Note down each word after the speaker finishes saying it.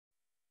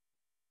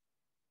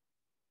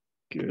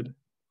Good.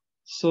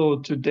 So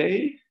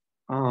today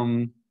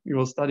we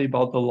will study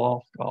about the law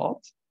of God.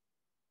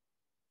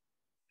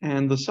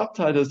 And the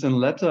subtitle is in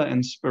letter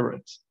and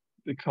spirit,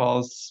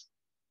 because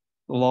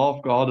the law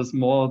of God is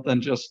more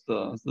than just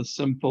the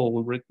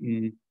simple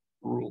written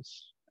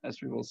rules,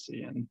 as we will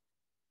see. And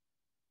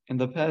in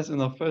the past, in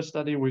the first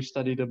study, we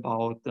studied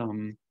about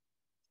the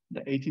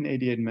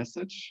 1888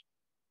 message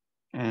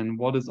and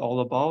what it's all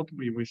about.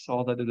 We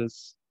saw that it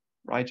is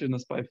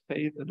righteousness by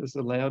faith. It is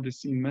a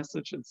Laodicean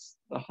message. It's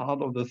the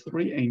heart of the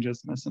three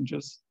angels'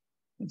 messengers.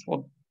 It's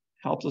what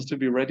helps us to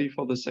be ready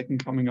for the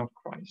second coming of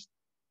Christ.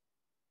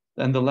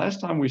 Then the last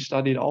time we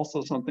studied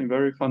also something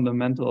very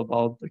fundamental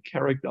about the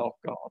character of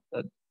God,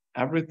 that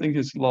everything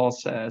his law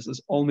says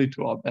is only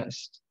to our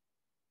best.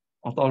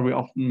 Although we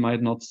often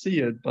might not see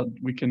it, but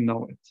we can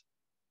know it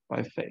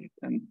by faith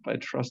and by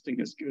trusting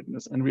his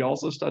goodness. And we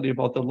also study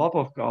about the love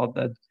of God,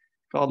 that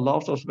God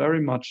loves us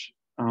very much.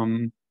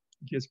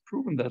 He has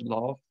proven that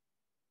love,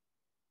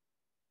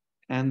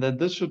 and that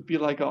this should be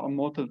like a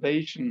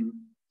motivation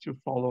to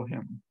follow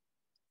him.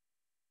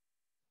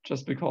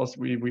 Just because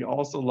we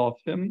also love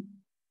him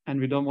and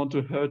we don't want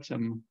to hurt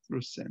him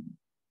through sin.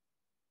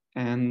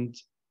 And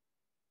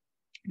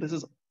this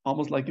is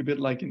almost like a bit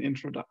like an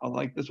intro,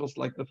 like this was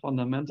like the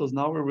fundamentals.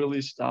 Now we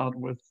really start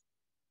with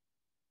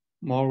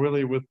more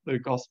really with the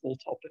gospel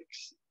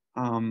topics.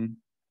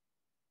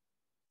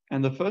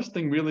 And the first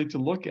thing really to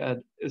look at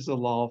is the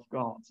law of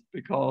God,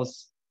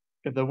 because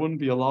if there wouldn't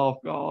be a law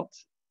of God,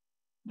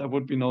 there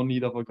would be no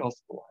need of a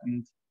gospel.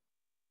 And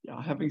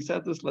yeah, having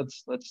said this,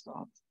 let's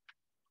start.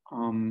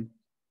 And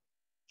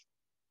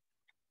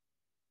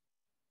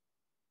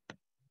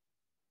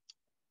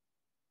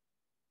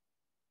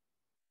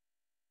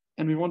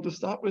we want to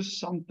start with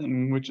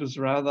something which is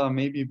rather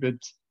maybe a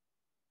bit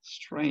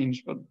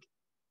strange, but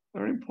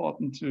very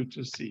important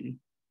to see.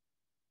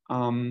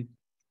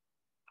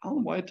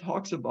 Ellen White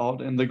talks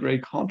about in The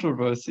Great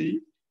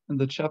Controversy, in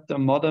the chapter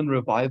Modern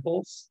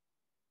Revivals,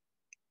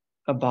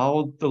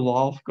 about the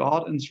law of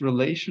God in its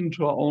relation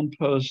to our own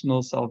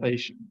personal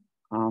salvation.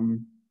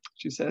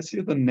 She says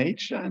here, the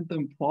nature and the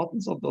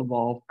importance of the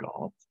law of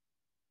God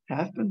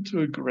have been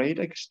to a great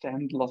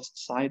extent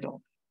lost sight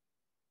of.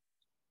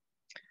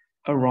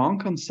 A wrong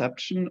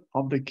conception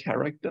of the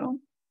character,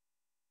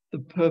 the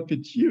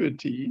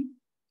perpetuity,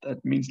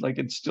 that means like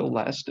it's still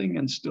lasting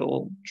and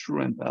still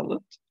true and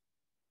valid,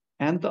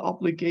 and the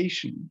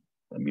obligation,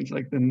 that means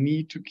like the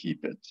need to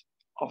keep it,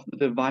 of the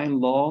divine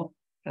law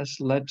has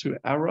led to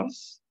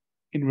errors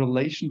in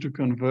relation to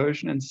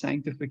conversion and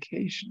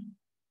sanctification.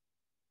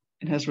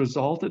 It has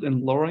resulted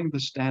in lowering the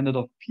standard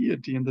of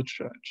piety in the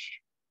church.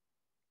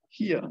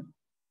 Here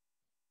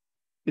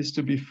is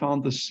to be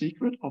found the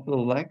secret of the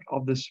lack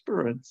of the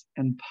Spirit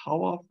and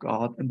power of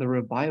God in the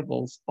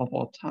revivals of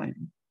our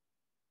time.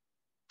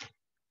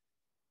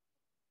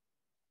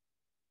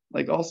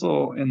 Like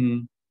also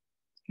in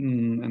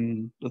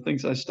the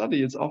things I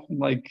study, it's often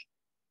like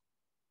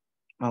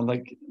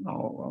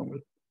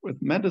with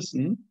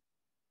medicine,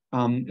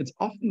 it's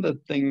often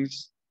that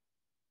things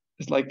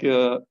is like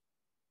a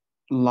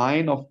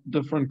line of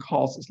different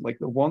causes. Like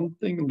the one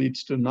thing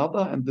leads to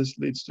another, and this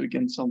leads to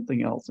again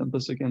something else, and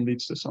this again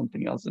leads to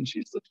something else. And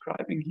she's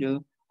describing here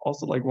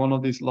also like one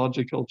of these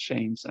logical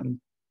chains. And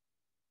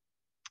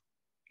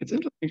it's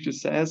interesting, she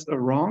says, a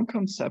wrong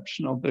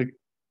conception of the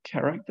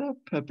character,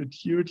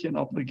 perpetuity, and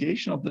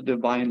obligation of the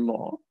divine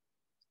law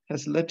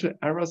has led to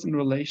errors in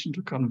relation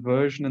to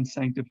conversion and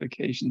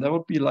sanctification. That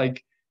would be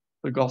like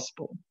the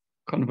gospel.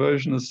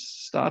 Conversion is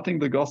starting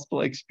the gospel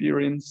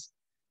experience,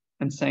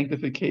 and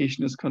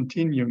sanctification is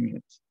continuing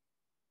it.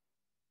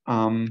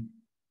 And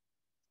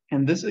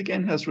this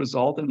again has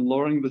resulted in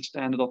lowering the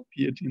standard of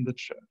piety in the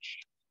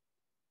church.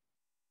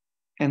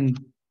 And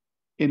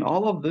in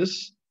all of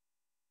this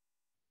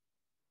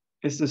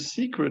is the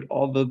secret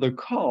or the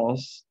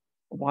cause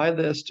why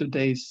there's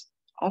today's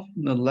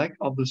often a lack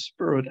of the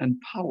Spirit and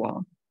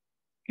power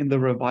in the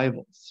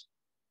revivals.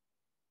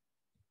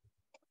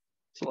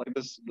 So like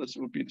this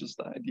would be just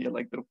the idea.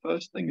 Like the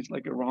first thing is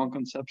like a wrong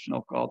conception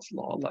of God's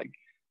law, like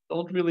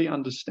not really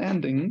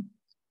understanding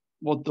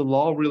what the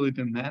law really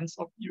demands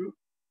of you,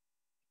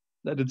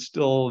 that it's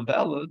still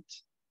valid,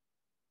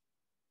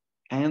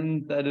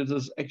 and that it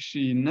is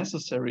actually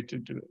necessary to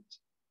do it.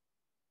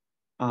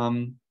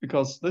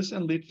 Because this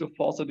then leads to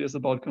false ideas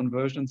about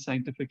conversion and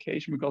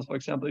sanctification. Because, for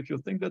example, if you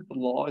think that the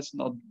law is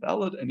not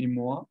valid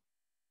anymore,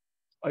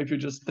 or if you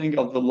just think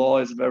of the law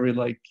as very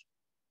like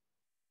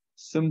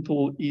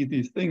simple,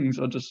 easy things,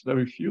 or just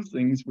very few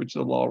things which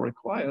the law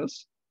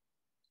requires,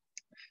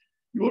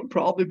 you would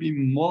probably be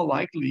more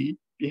likely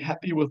be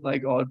happy with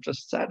like, or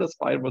just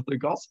satisfied with the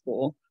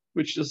gospel,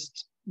 which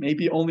just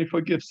maybe only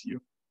forgives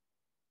you.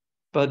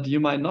 But you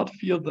might not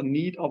feel the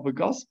need of a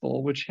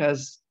gospel which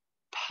has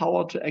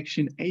power to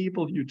actually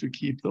enable you to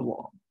keep the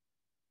law.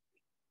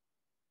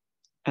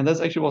 And that's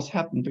actually what's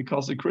happened,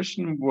 because the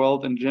Christian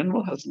world in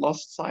general has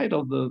lost sight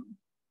of the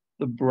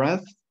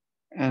breadth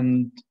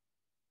and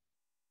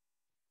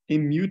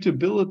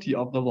immutability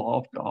of the law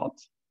of God.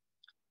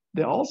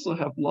 They also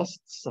have lost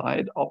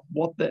sight of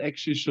what they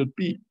actually should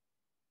be.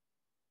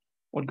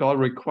 what God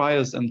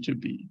requires them to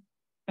be.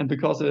 And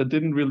because they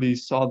didn't really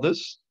saw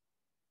this,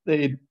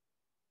 they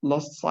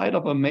lost sight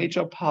of a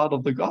major part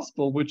of the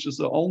gospel, which is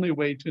the only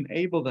way to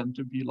enable them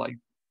to be like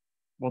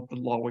what the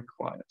law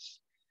requires.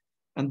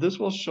 And this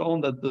was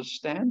shown that the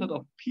standard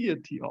of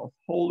piety, of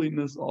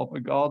holiness, of a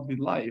godly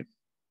life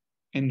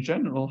in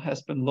general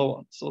has been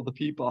lowered. So the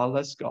people are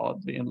less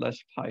godly and less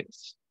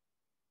pious.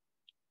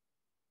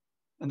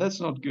 And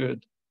that's not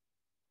good.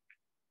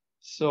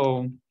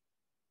 So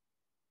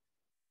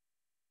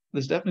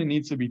this definitely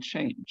needs to be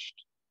changed.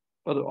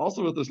 But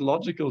also with this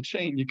logical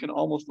chain, you can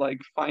almost like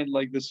find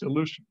like the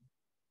solution.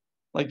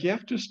 Like you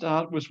have to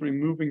start with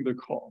removing the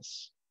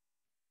cause.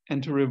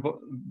 And to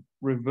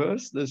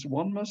reverse this,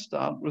 one must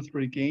start with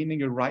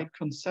regaining a right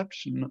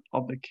conception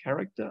of the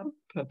character,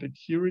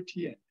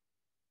 perpetuity,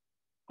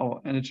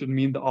 and it should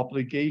mean the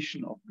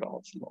obligation of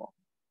God's law.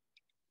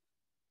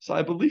 So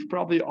I believe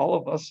probably all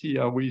of us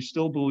here, we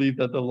still believe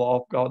that the law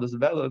of God is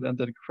valid and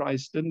that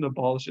Christ didn't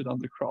abolish it on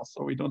the cross.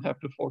 So we don't have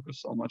to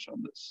focus so much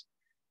on this.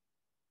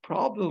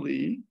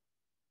 Probably,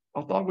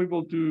 I thought we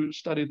will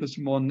study this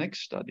more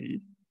next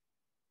study.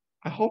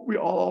 I hope we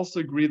all also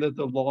agree that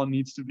the law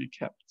needs to be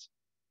kept.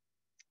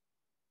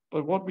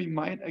 But what we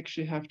might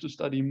actually have to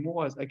study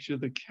more is actually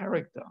the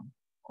character,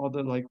 or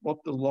what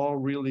the law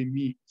really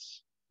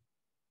means.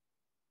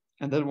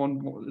 And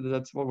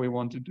that's what we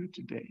want to do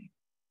today.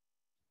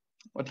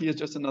 But here's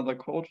just another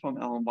quote from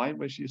Ellen White,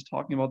 where she's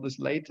talking about this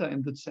later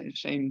in the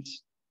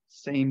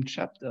same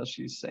chapter.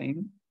 She's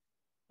saying,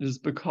 it is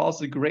because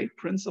the great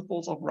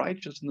principles of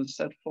righteousness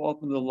set forth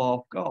in the law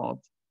of God,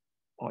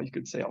 or you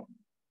could say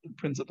the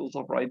principles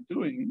of right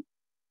doing,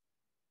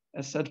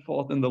 as set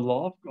forth in the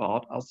law of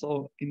God, are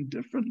so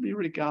indifferently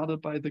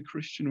regarded by the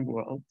Christian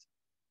world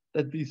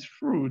that these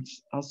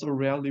fruits are so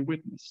rarely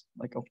witnessed,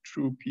 like of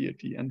true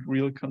piety and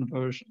real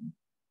conversion.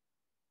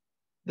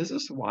 This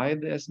is why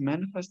there is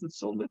manifested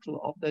so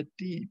little of that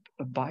deep,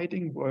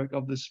 abiding work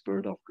of the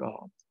Spirit of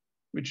God,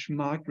 which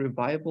marked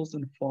revivals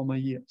in former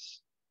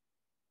years.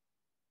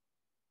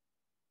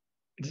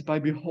 It is by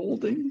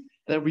beholding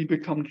that we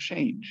become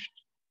changed,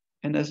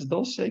 and as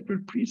those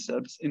sacred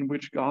precepts in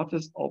which God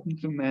has opened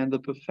to man the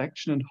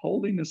perfection and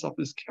holiness of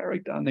his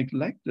character are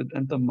neglected,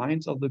 and the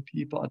minds of the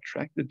people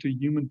attracted to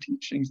human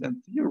teachings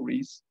and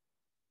theories,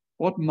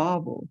 what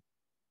marvel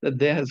that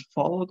there has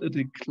followed a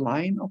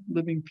decline of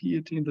living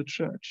piety in the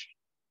church.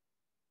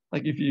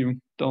 Like if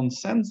you don't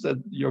sense that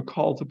you're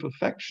called to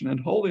perfection and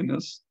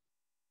holiness,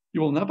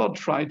 you will never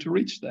try to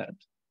reach that.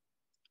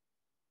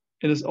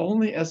 It is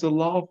only as the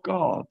law of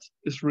God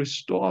is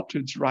restored to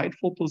its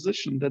rightful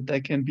position that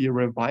there can be a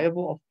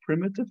revival of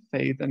primitive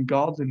faith and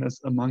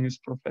godliness among his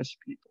professed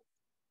people.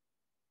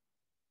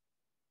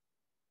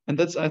 And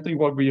that's, I think,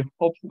 what we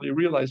hopefully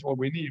realize what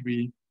we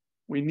need.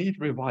 We need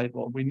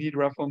revival, we need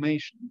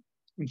reformation.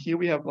 And here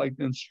we have like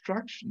the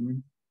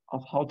instruction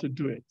of how to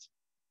do it.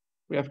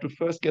 We have to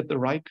first get the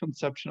right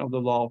conception of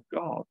the law of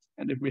God.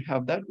 And if we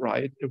have that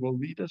right, it will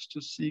lead us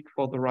to seek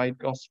for the right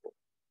gospel.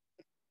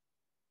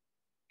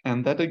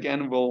 And that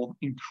again will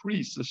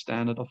increase the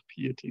standard of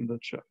piety in the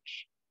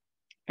church.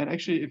 And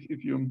actually,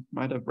 if you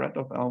might have read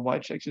of Ellen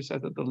White, she actually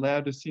said that the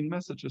Laodicean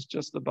message is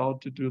just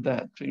about to do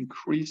that, to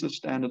increase the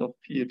standard of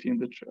piety in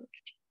the church.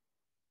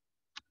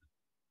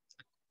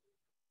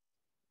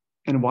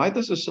 And why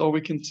this is so,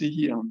 we can see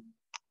here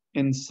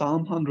in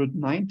Psalm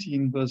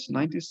 119, verse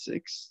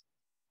 96.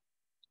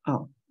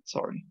 Oh,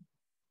 sorry.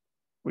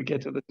 We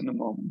get to this in a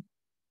moment.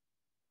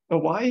 But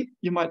why,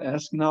 you might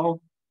ask now,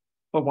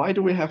 but why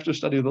do we have to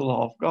study the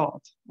law of God?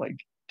 Like,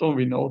 don't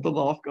we know the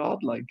law of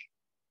God? Like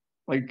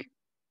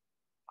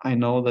I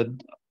know that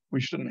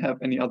we shouldn't have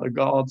any other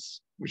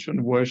gods. We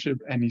shouldn't worship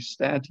any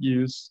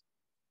statues.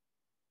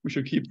 We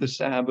should keep the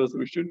Sabbath.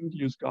 We shouldn't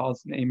use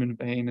God's name in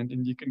vain. And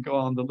then you can go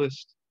on the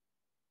list.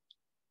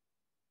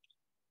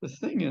 The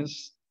thing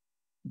is,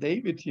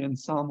 David here in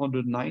Psalm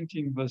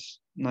 119, verse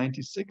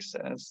 96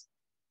 says,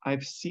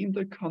 I've seen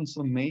the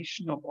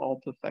consummation of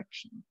all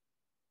perfection,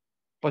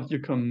 but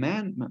your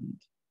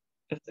commandment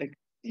is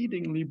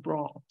exceedingly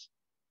broad.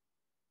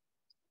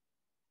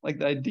 Like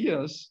the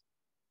idea is,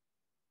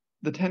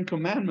 the 10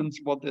 Commandments,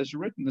 what there's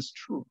written is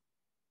true.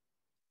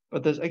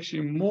 But there's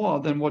actually more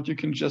than what you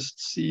can just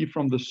see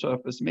from the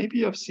surface. Maybe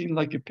you've seen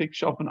like a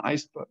picture of an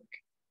iceberg.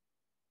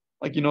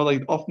 Like,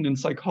 like often in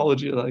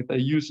psychology, like they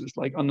use this,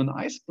 like on an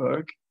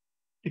iceberg,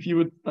 if you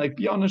would like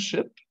be on a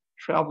ship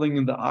traveling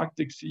in the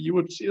Arctic Sea, you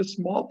would see a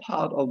small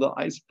part of the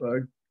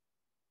iceberg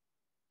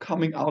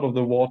coming out of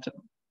the water.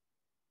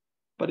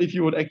 But if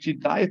you would actually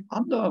dive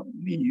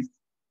underneath,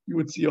 you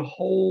would see a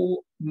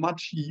whole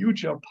much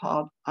huger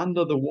part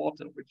under the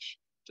water, which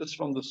just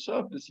from the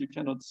surface you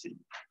cannot see.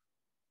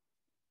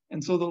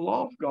 And so the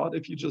law of God,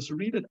 if you just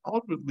read it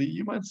outwardly,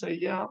 you might say,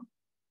 yeah,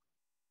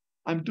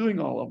 I'm doing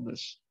all of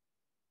this.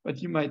 But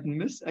you might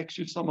miss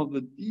actually some of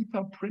the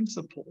deeper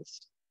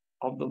principles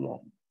of the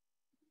law.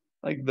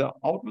 Like the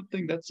outward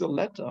thing, that's a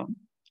letter.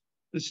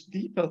 This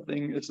deeper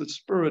thing is the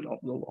spirit of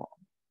the law.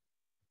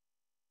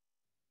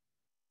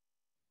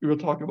 We will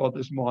talk about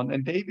this more.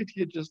 And David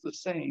here just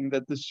is saying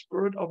that the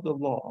spirit of the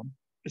law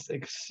is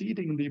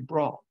exceedingly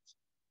broad.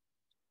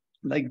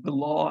 Like the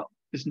law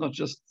is not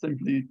just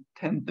simply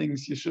 10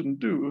 things you shouldn't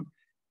do.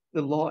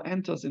 The law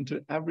enters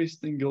into every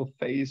single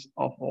phase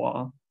of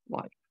our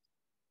life.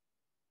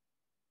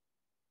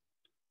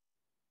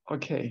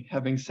 Okay,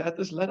 having said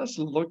this, let us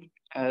look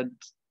at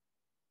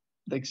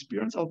the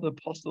experience of the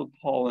Apostle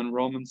Paul in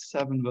Romans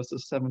 7,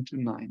 verses 7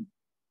 to 9.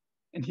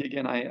 And here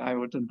again, I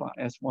would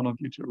ask one of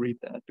you to read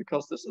that,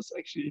 because this is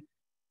actually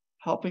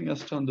helping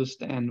us to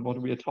understand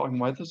what we are talking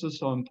about. This is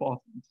so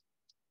important.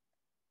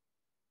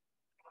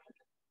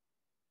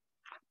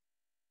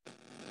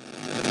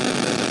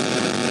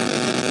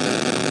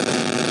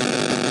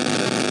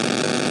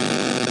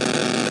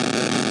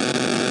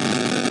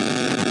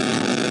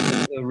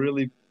 A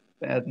really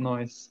bad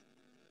noise.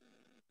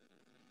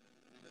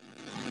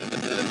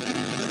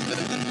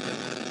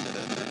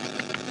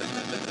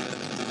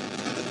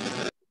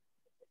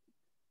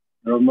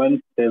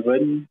 Romans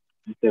 7,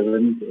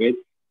 7 to 8.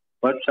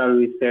 What shall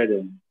we say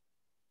then?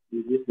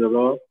 Is this the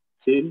law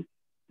sin?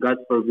 God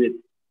forbid.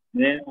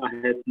 Nay, I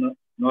had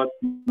not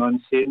known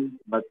sin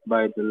but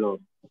by the law.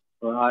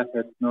 For I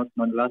had not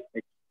known lust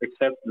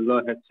except the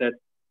law had said,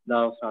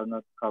 Thou shalt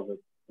not covet.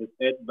 It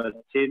said, but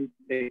sin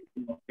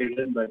taking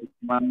occasion by the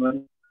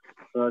commandment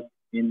brought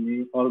in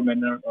me all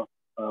manner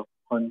of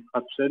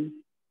concupiscence.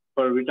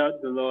 For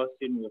without the law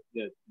sin was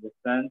dead. The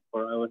stand,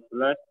 for I was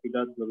alive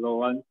without the law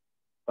once,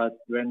 but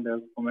when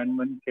the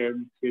commandment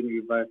came, sin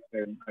revived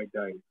and I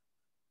died.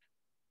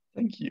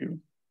 Thank you.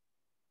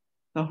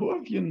 Now, who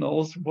of you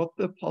knows what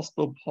the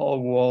Apostle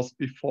Paul was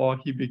before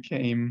he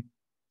became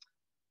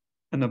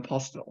an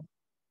apostle?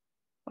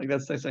 Like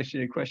that's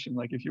actually a question.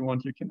 Like if you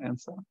want, you can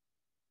answer.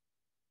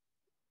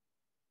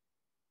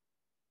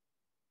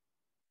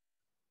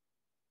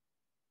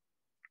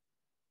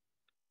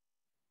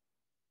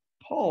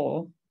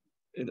 Paul,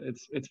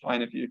 it's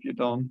fine if you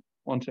don't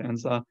want to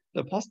answer.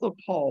 The Apostle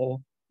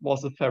Paul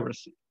was a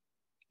Pharisee,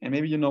 and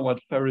maybe you know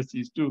what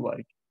Pharisees do.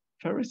 Like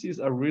Pharisees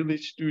are really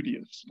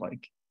studious.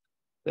 Like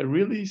they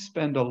really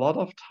spend a lot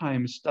of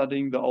time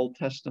studying the Old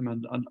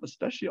Testament and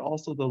especially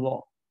also the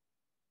law.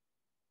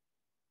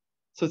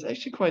 So it's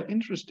actually quite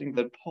interesting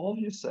that Paul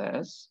here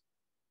says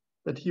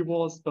that he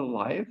was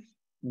alive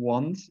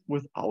once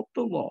without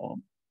the law.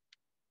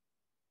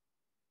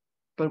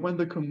 But when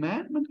the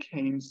commandment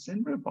came,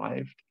 sin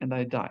revived and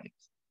I died.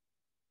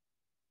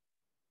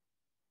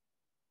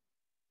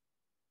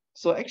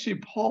 So actually,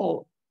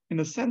 Paul, in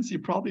a sense, he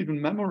probably even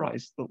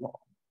memorized the law.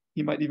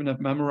 He might even have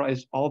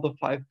memorized all the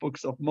 5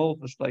 books of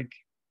Moses, like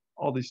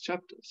all these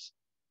chapters.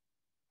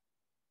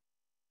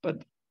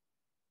 But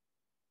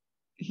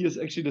he is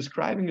actually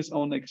describing his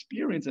own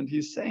experience, and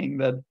he's saying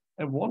that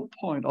at one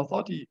point, I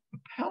thought he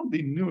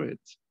apparently knew it.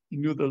 He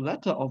knew the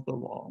letter of the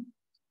law.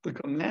 The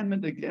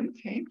commandment again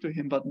came to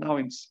him, but now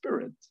in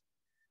spirit.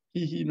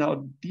 He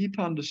now deep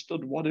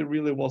understood what it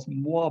really was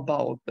more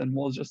about than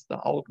was just the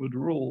outward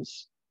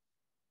rules.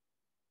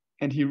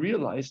 And he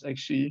realized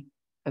actually,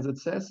 as it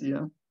says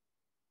here,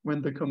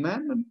 when the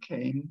commandment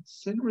came,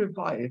 sin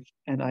revived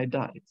and I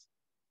died.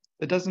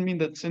 It doesn't mean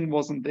that sin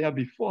wasn't there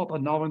before,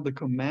 but now when the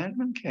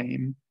commandment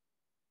came,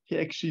 he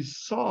actually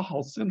saw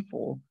how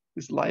sinful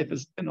his life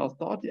has been, or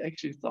thought he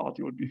actually thought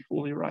he would be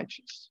fully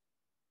righteous.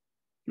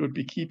 He would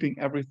be keeping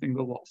everything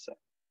the law said.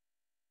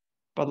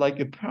 But like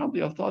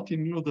apparently I thought he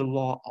knew the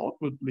law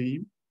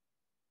outwardly,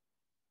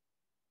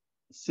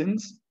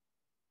 since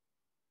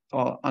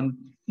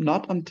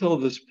not until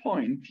this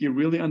point, he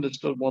really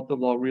understood what the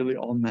law really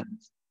all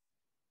meant.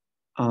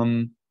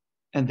 And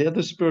there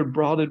the Spirit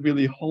brought it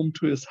really home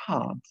to his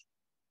heart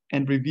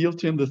and revealed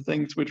to him the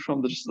things which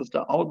from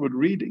the outward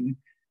reading,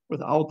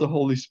 without the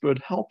Holy Spirit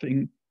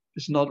helping,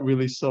 is not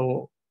really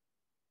so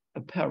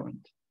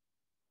apparent.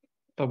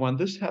 But when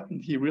this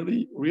happened, he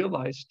really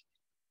realized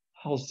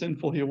how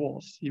sinful he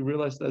was. He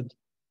realized that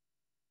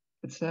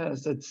it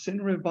says that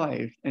sin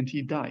revived and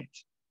he died.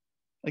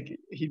 Like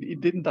he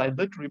didn't die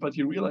literally, but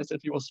he realized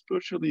that he was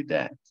spiritually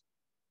dead.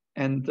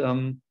 And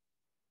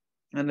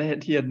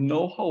that he had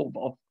no hope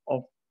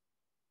of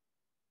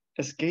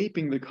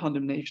escaping the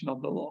condemnation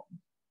of the law.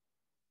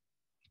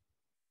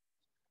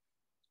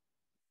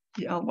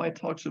 Ellen White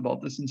talks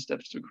about this in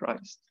Steps to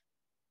Christ.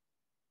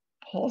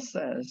 Paul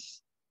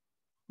says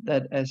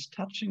that as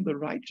touching the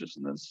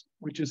righteousness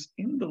which is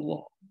in the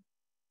law,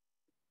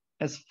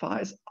 as far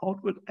as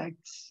outward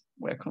acts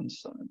were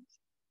concerned,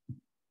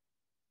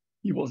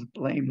 he was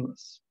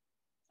blameless.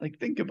 Like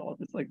think about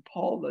it. Like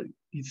Paul,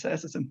 he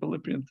says this in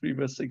Philippians 3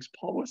 verse 6.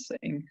 Paul was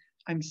saying,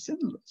 I'm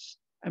sinless,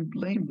 I'm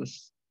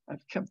blameless,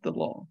 I've kept the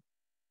law.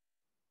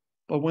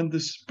 But when the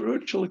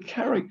spiritual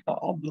character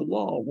of the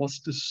law was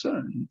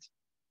discerned,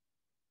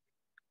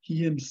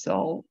 he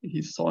saw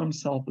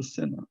himself a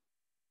sinner,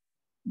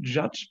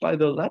 judged by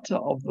the letter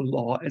of the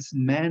law as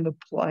man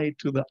applied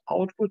to the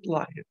outward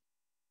life.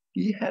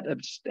 He had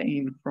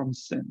abstained from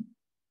sin.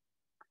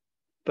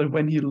 But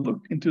when he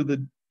looked into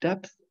the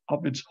depth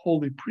of its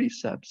holy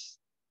precepts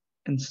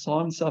and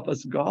saw himself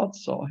as God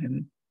saw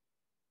him,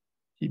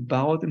 he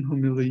bowed in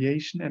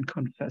humiliation and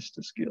confessed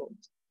his guilt.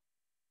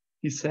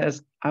 He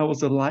says, I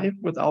was alive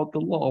without the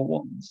law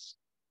once.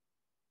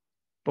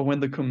 But when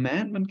the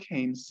commandment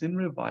came, sin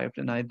revived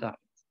and I died.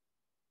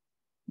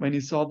 When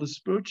he saw the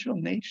spiritual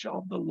nature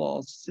of the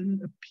law,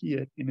 sin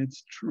appeared in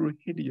its true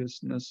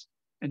hideousness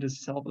and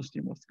his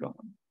self-esteem was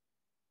gone.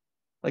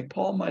 Like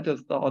Paul might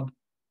have thought,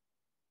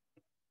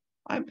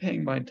 I'm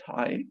paying my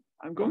tithe,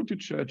 I'm going to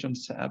church on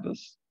Sabbath,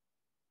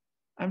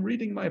 I'm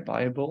reading my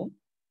Bible,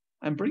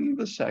 I'm bringing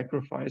the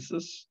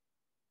sacrifices,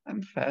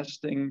 I'm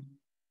fasting,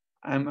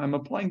 I'm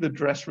applying the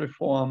dress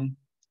reform,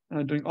 and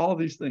I'm doing all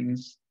these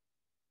things.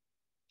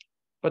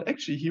 But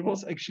actually, he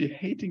was actually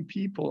hating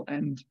people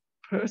and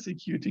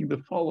persecuting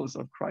the followers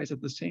of Christ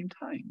at the same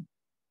time.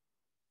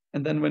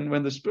 And then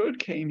when the Spirit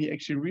came, he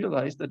actually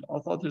realized that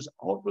although his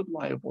outward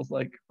life was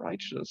like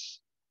righteous,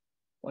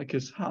 like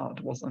his heart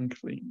was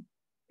unclean.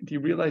 And he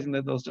realizing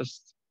that those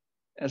just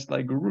as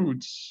like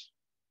roots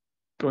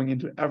going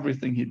into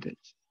everything he did.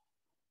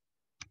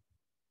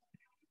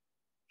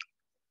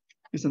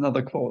 Here's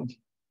another quote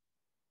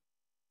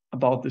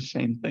about the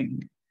same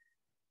thing.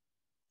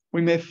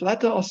 We may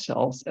flatter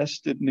ourselves, as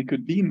did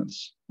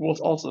Nicodemus, who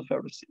was also a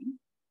Pharisee,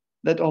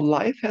 that our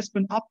life has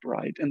been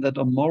upright and that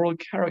our moral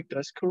character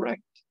is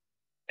correct,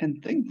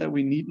 and think that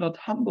we need not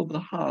humble the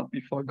heart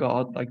before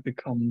God like the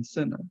common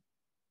sinner.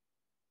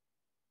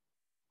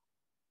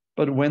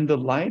 But when the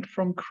light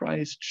from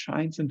Christ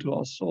shines into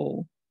our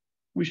soul,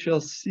 we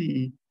shall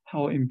see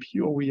how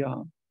impure we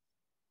are.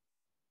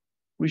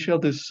 We shall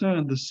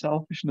discern the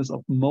selfishness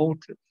of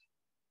motive,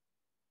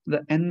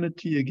 the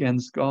enmity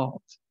against God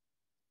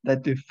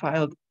that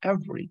defiled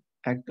every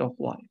act of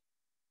life.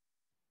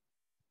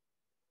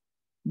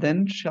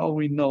 Then shall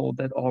we know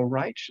that our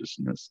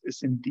righteousness is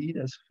indeed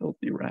as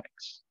filthy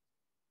rags.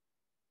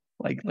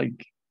 Like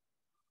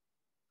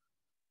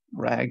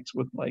rags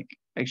with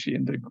actually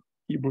in the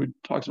Hebrew it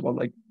talks about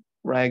like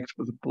rags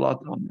with blood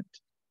on it.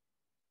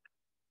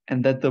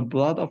 And that the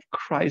blood of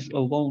Christ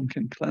alone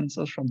can cleanse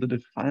us from the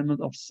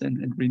defilement of sin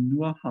and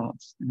renew our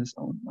hearts in his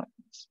own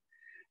likeness.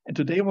 And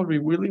today what we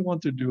really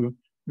want to do,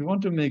 we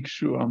want to make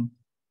sure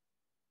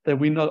that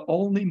we not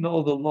only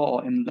know the law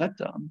in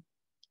letter,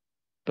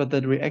 but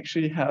that we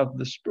actually have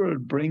the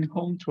Spirit bring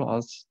home to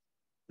us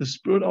the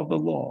spirit of the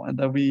law, and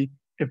that we,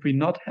 if we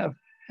not have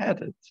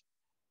had it,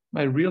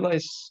 might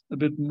realize a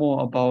bit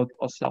more about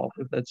ourselves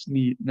if that's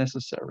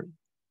necessary.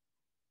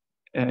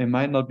 It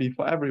might not be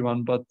for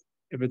everyone, but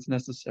if it's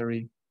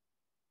necessary,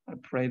 I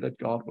pray that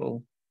God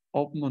will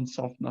open and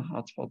soften our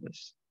hearts for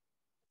this.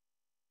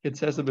 It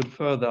says a bit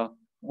further,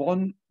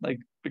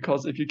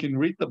 because if you can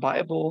read the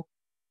Bible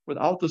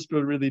without the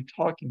Spirit really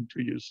talking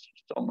to you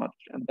so much,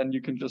 and then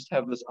you can just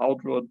have this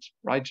outward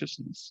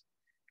righteousness.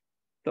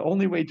 The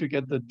only way to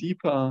get the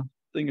deeper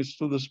thing is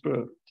through the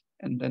Spirit.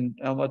 And then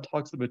Alva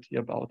talks a bit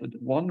here about it.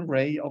 One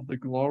ray of the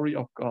glory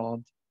of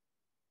God,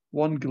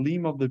 one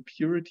gleam of the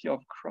purity of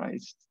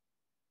Christ,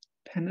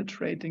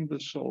 penetrating the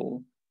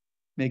soul,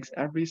 makes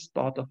every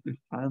spot of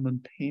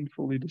defilement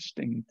painfully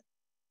distinct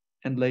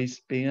and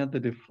lays bare the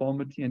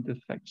deformity and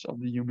defects of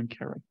the human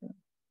character,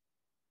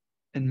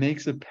 and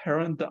makes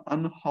apparent the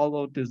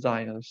unhallowed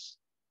desires,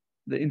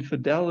 the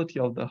infidelity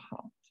of the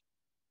heart,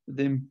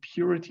 the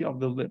impurity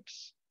of the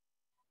lips.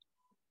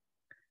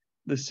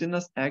 The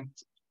sinner's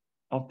act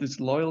of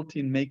disloyalty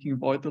in making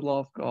void the law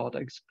of God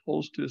are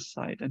exposed to his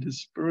sight, and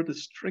his spirit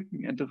is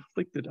stricken and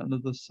afflicted under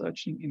the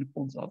searching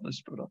influence of the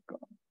Spirit of God.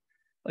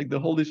 Like the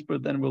Holy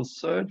Spirit then will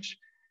search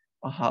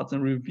our hearts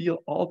and reveal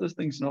all these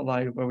things in our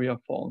life where we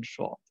have fallen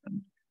short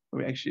and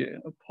where we actually are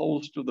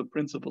opposed to the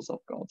principles of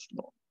God's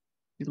law.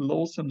 He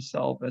lowers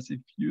himself as he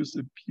views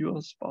the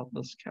pure,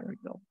 spotless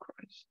character of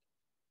Christ.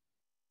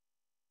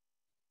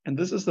 And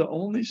this is the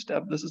only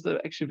step, this is the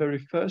actually very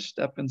first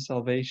step in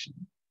salvation.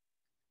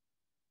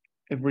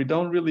 If we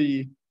don't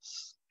really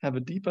have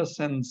a deeper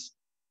sense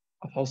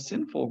of how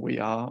sinful we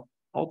are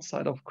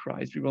outside of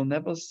Christ, we will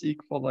never seek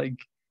for like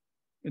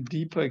a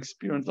deeper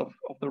experience of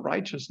the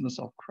righteousness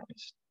of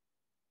Christ.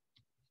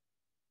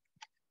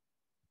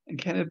 And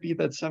can it be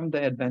that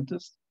Seventh-day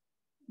Adventists,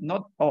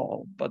 not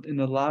all, but in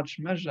a large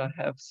measure,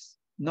 have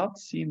not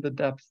seen the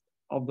depth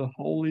of the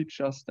holy,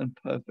 just, and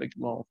perfect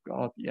law of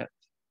God yet?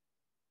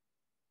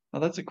 Now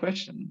that's a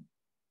question.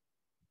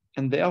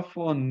 And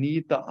therefore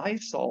need the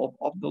eyesalve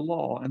of the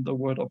law and the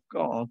word of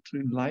God to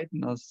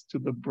enlighten us to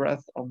the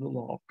breadth of the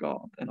law of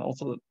God, and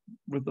also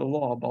with the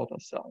law about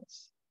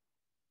ourselves.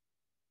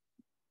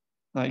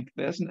 Like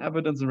there's an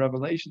evidence in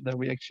Revelation that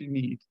we actually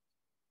need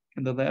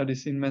in the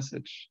Laodicean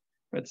message,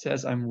 where it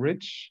says, I'm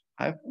rich,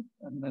 and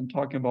then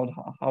talking about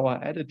how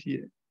our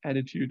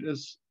attitude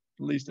is,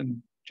 at least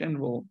in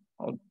general,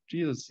 how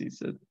Jesus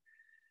sees it.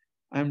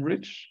 I'm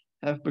rich,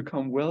 have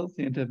become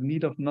wealthy, and have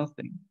need of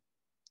nothing.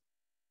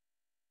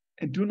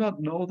 And do not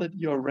know that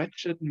you are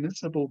wretched,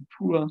 miserable,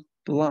 poor,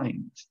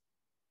 blind,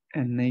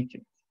 and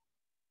naked.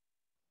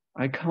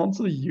 I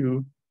counsel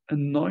you,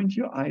 anoint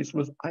your eyes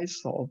with eye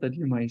salt that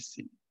you may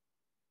see.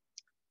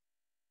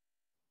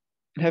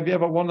 Have you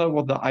ever wondered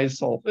what the eye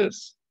salt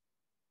is?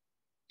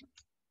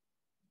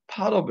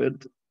 Part of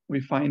it we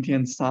find here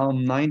in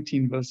Psalm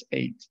 19, verse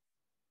 8.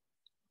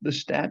 The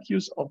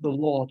statutes of the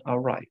Lord are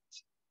right,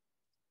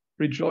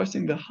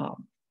 rejoicing the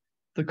heart.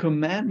 The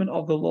commandment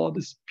of the Lord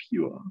is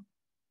pure,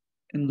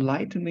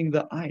 enlightening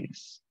the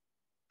eyes.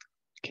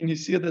 Can you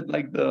see that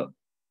like the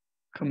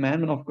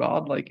commandment of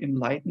God like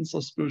enlightens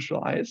our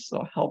spiritual eyes,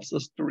 so helps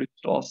us to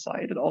restore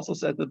sight? It also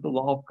said that the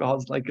law of God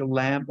is like a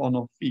lamp on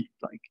our feet,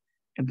 like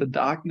in the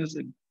darkness,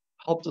 it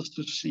helps us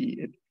to see.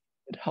 It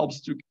helps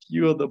to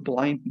cure the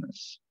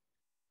blindness.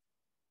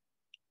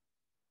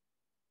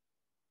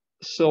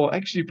 So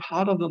actually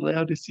part of the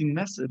Laodicean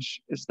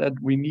message is that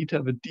we need to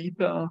have a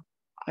deeper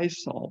eye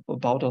solve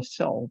about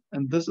ourselves.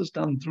 And this is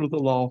done through the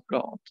law of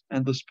God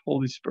and this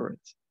Holy Spirit.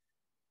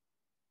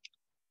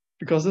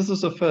 Because this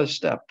is the first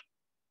step.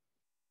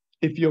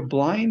 If you're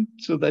blind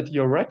so that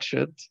you're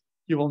wretched,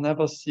 you will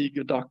never seek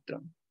a doctor,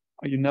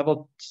 or you never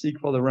seek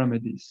for the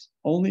remedies.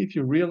 Only if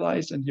you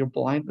realize and your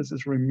blindness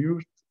is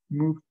moved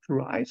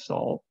through eye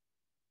solve,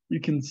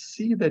 you can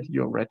see that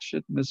you're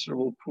wretched,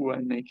 miserable, poor,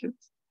 and naked,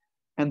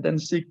 and then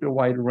seek the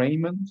white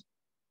raiment,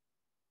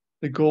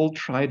 the gold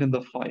tried in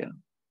the fire,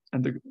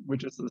 and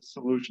which is the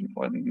solution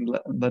for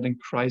letting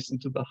Christ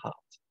into the heart.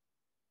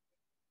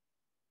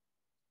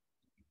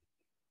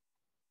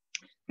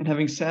 And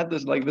having said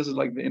this, like this is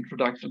like the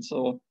introduction.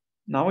 So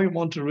now we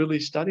want to really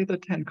study the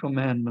 10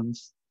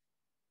 Commandments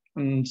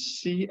and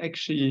see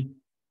actually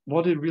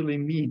what it really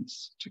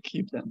means to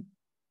keep them.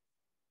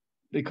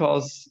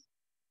 Because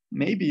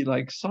maybe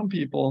like some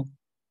people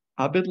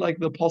are a bit like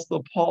the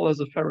Apostle Paul as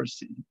a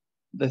Pharisee.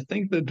 They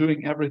think they're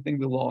doing everything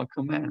the law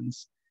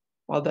commands,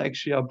 while they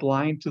actually are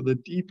blind to the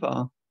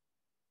deeper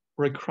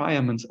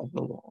requirements of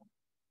the law.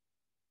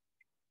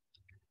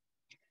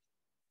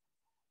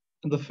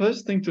 And the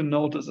first thing to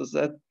notice is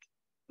that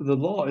the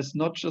law is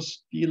not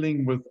just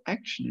dealing with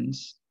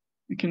actions.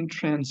 We can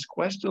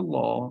transgress the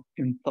law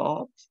in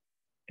thought,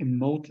 in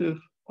motive,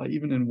 or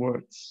even in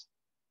words.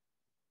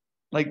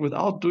 Like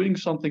without doing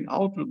something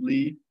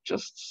outwardly,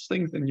 just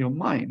things in your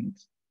mind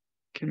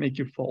can make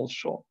you fall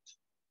short.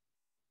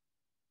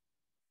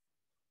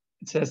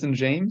 It says in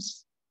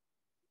James,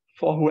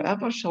 "For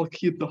whoever shall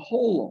keep the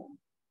whole law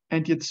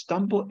and yet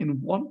stumble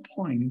in one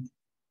point,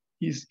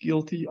 he is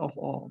guilty of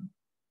all.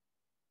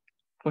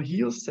 For he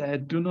who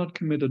said, 'Do not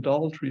commit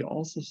adultery,'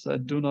 also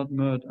said, 'Do not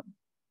murder.'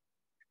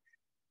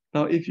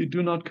 Now, if you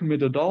do not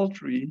commit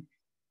adultery,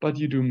 but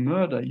you do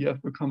murder, you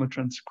have become a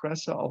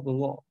transgressor of the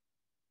law."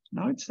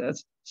 Now it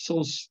says,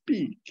 "So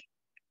speak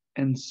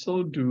and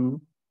so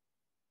do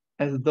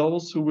as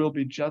those who will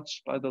be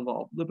judged by the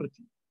law of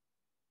liberty."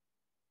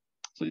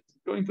 So he's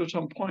going through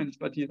some points,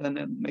 but he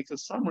then makes a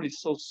summary.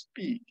 So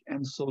speak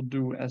and so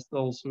do as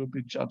those who will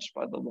be judged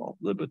by the law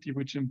of liberty,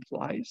 which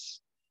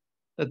implies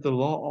that the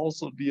law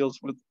also deals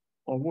with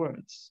our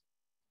words,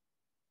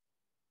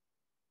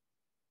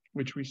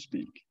 which we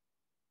speak.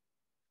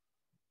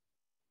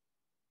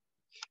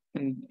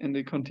 And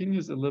it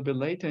continues a little bit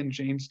later in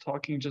James,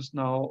 talking just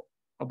now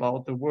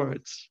about the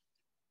words.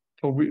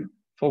 For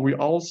we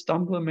all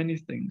stumble in many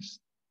things.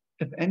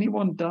 If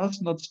anyone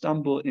does not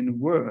stumble in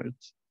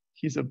words,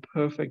 he's a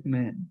perfect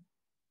man.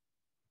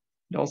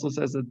 It also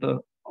says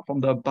that from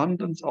the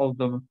abundance of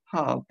the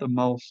heart, the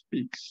mouth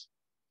speaks.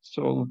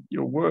 So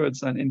your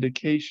words are an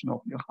indication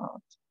of your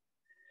heart.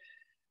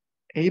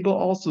 Able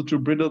also to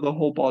bridle the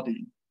whole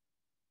body.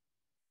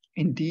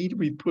 Indeed,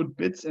 we put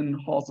bits in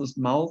horses'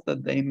 mouths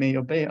that they may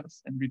obey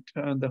us, and we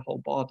turn the whole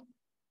body.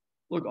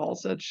 Look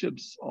also at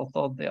ships,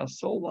 although they are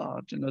so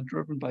large and are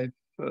driven by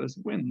fierce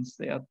winds,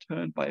 they are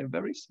turned by a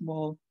very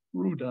small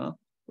rudder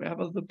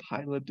wherever the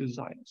pilot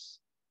desires.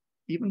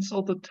 Even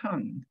so the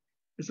tongue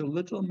is a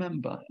little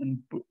member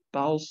and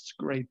boasts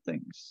great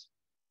things.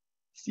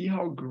 See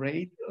how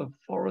great a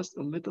forest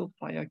a little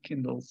fire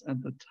kindles,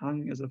 and the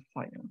tongue is a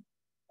fire,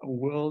 a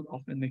world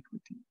of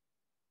iniquity.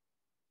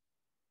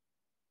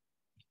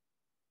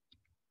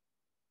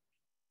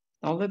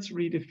 Now let's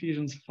read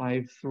Ephesians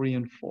 5, 3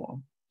 and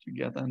 4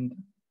 together.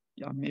 And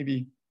yeah,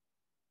 maybe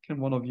can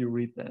one of you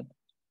read that?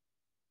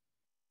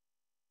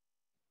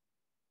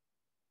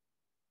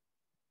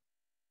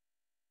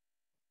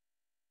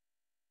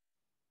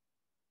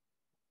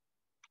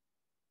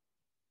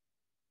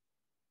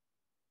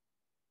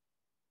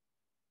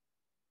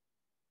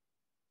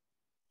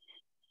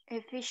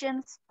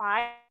 Ephesians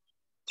 5,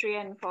 3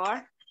 and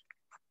 4.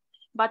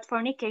 But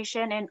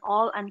fornication and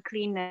all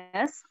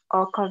uncleanness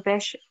or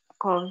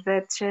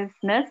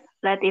covetousness,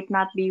 let it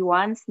not be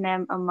once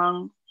named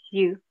among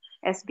you,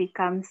 as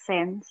becomes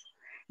saints.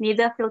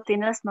 Neither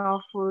filthiness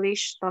nor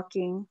foolish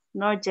talking,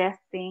 nor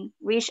jesting,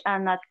 which are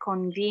not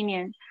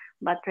convenient,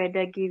 but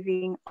rather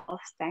giving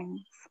of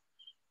thanks.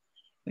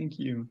 Thank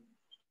you.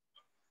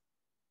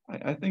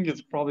 I think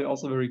it's probably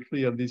also very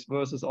clear. These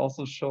verses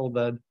also show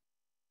that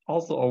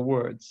also our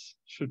words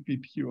should be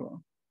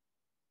pure.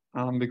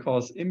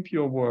 Because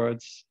impure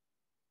words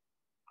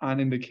are an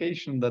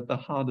indication that the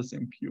heart is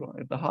impure.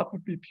 If the heart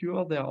would be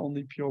pure, there are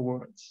only pure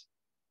words.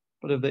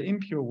 But if the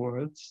impure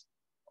words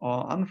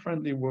or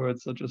unfriendly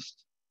words are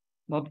just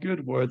not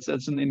good words,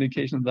 that's an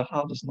indication that the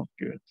heart is not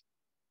good.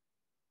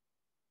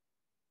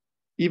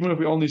 Even if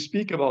we only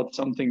speak about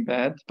something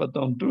bad but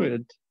don't do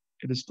it,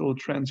 it is still a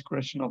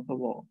transgression of the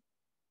law.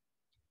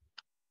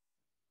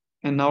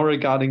 And now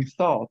regarding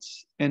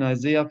thoughts, in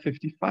Isaiah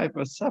 55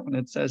 verse 7,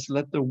 it says,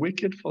 let the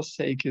wicked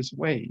forsake his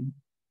way,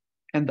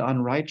 and the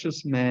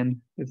unrighteous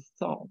man his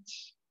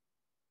thoughts.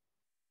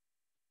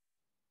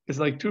 It's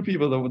like two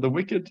people, the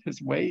wicked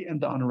his way, and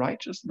the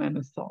unrighteous man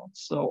his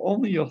thoughts. So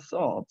only your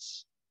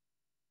thoughts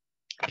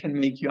can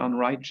make you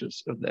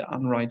unrighteous if they're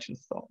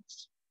unrighteous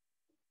thoughts.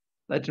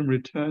 Let him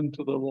return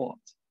to the Lord.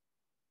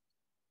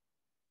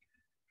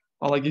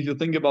 Or like if you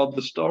think about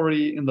the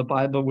story in the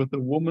Bible with the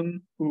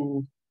woman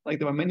who, like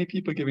there were many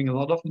people giving a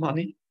lot of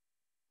money,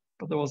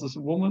 but there was this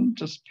woman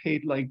just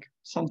paid like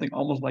something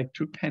almost like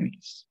 2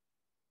 pennies.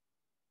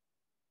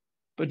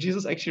 But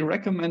Jesus actually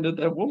recommended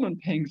a woman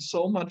paying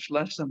so much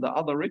less than the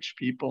other rich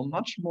people,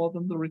 much more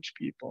than the rich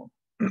people.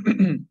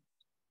 And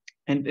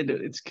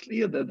it's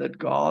clear that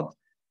God,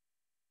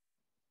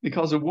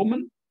 because a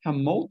woman, her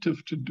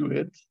motive to do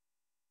it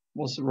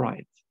was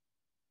right.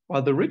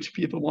 While the rich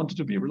people wanted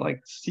to be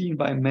like seen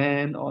by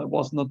men, or it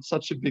was not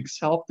such a big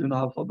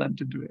self-denial for them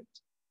to do it.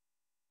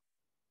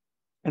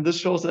 And this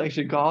shows that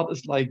actually God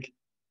is like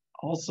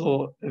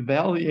also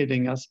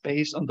evaluating us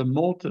based on the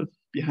motive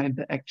behind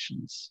the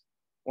actions,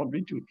 what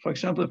we do. For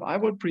example, if I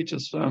would preach a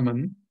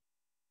sermon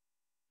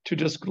to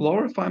just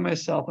glorify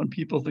myself and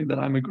people think that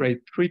I'm a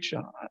great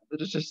preacher,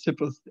 that is just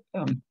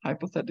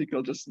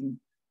hypothetical, just an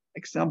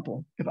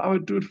example. If I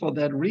would do it for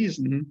that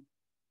reason,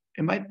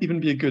 it might even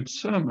be a good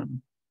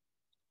sermon,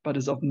 but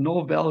it's of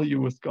no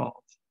value with God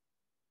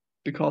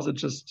because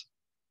it's just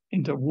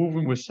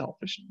interwoven with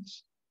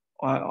selfishness.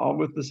 Or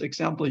with this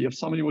example, if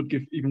somebody would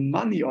give even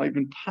money or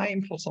even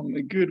time for some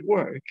good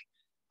work,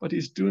 but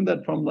he's doing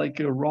that from like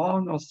a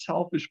wrong or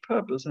selfish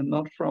purpose and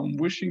not from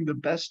wishing the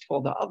best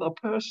for the other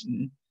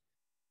person,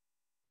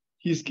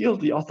 he's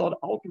guilty. Or thought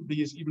outwardly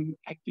he's even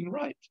acting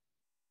right.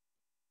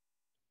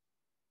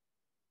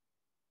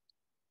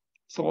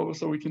 So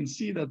we can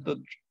see that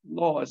the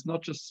law is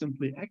not just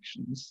simply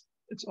actions,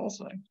 it's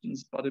also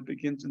actions, but it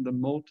begins in the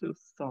motive,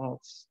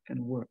 thoughts, and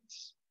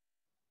words.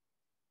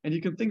 And you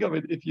can think of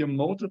it, if your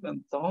motive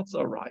and thoughts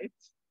are right,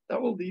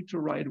 that will lead to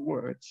right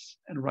words.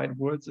 And right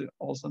words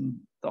also and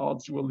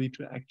thoughts will lead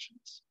to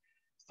actions.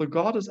 So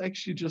God is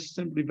actually just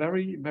simply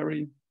very,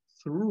 very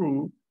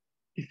through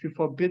if he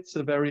forbids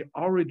the very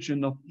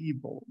origin of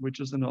evil, which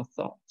is in our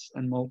thoughts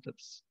and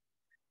motives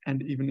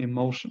and even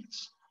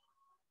emotions.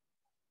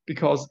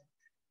 Because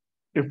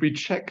if we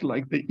check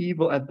like the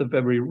evil at the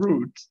very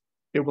root,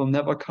 it will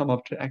never come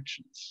up to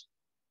actions.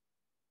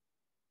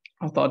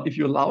 I thought if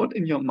you allow it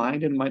in your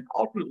mind and might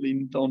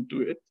outwardly don't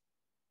do it,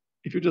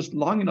 if you just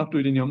long enough do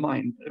it in your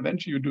mind,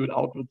 eventually you do it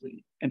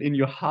outwardly. And in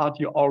your heart,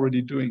 you're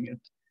already doing it.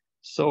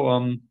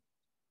 So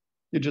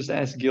you're just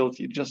as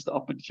guilty, just the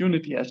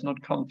opportunity has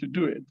not come to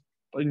do it.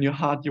 But in your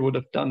heart, you would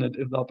have done it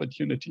if the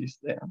opportunity is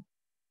there.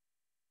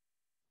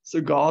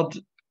 So God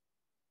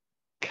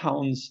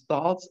counts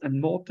thoughts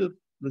and motive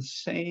the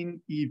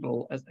same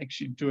evil as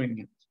actually doing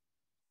it.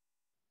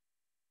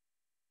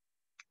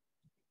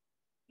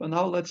 But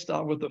now let's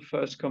start with the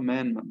first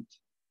commandment.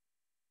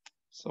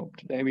 So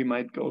today we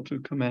might go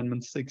to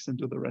commandment 6 and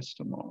do the rest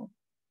tomorrow.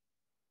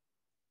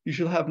 You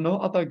shall have no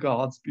other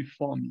gods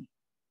before me.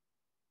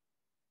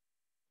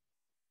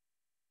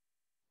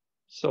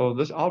 So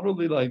this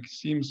outwardly like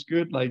seems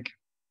good, like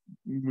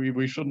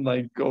we shouldn't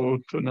like go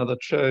to another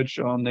church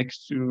or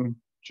next to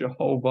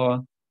Jehovah,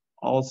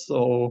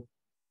 also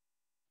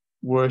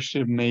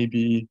worship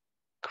maybe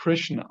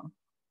Krishna.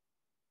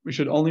 We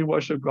should only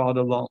worship God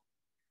alone.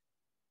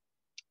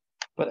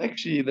 But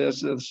actually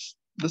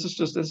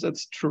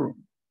that's true.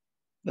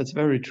 That's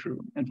very true.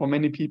 And for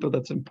many people,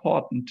 that's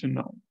important to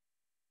know.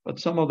 But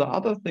some of the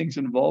other things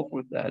involved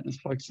with that is,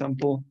 for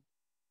example,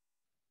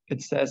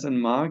 it says in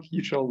Mark,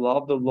 you shall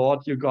love the Lord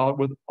your God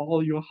with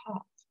all your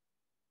heart,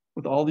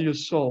 with all your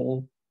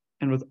soul,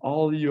 and with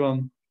all your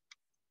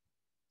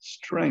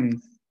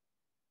strength,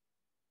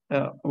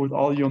 with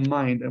all your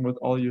mind and with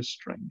all your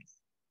strength.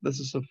 This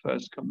is the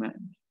first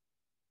command.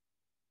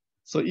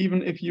 So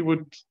even if you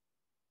would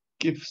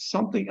give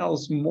something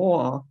else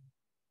more,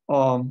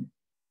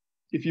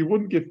 if you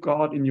wouldn't give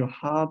God in your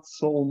heart,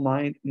 soul,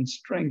 mind, and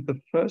strength the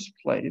first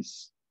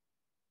place,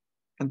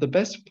 and the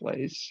best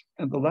place,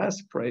 and the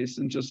last place,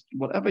 and just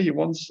whatever he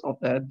wants of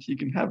that, he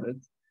can have it.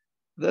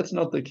 If that's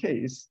not the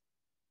case.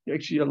 You're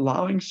actually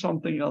allowing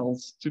something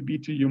else to be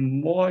to you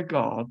more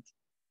God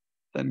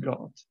than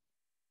God.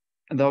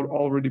 And that would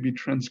already be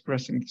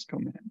transgressing this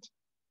command.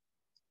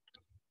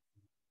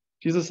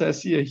 Jesus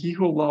says here, he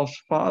who loves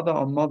father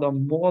or mother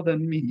more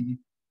than me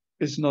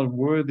is not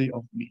worthy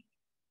of me.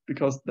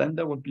 Because then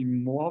there would be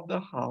more of the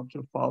heart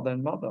to father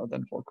and mother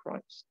than for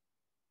Christ.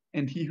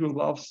 And he who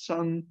loves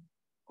son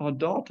or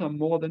daughter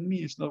more than me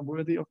is not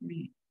worthy of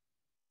me.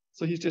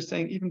 So he's just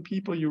saying, even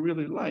people you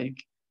really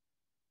like,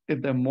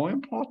 if they're more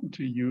important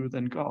to you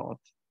than God,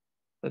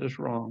 that is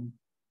wrong.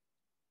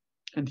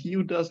 And he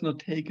who does not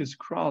take his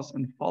cross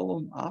and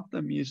follow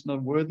after me is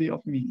not worthy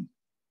of me,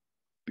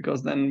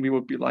 because then we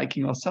would be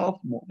liking ourselves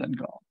more than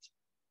God.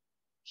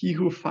 He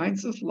who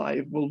finds his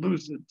life will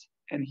lose it,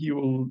 and he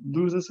who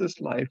loses his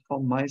life for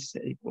my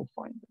sake will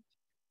find it.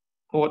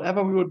 For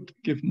whatever we would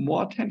give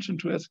more attention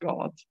to as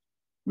God,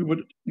 we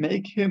would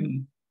make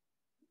him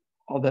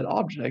or that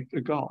object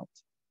a God.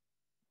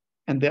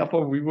 And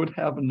therefore we would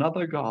have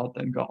another God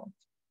than God.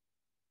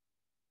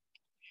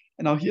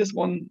 And now here's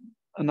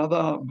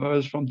another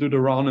verse from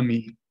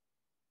Deuteronomy.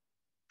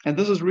 And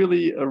this is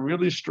really a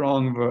really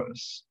strong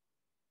verse.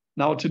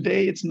 Now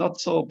today it's not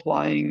so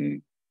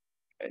applying.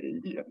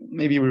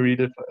 Maybe we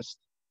read it first.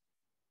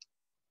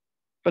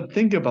 But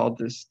think about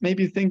this.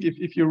 Maybe think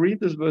if you read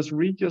this verse,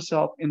 read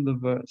yourself in the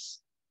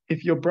verse.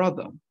 If your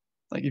brother,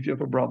 like if you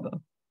have a brother,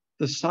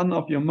 the son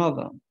of your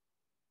mother,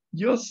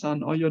 your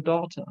son or your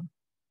daughter,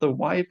 the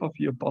wife of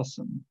your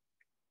bosom,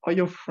 or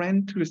your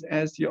friend who is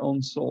as your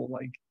own soul,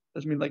 like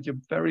that means like your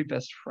very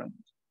best friend,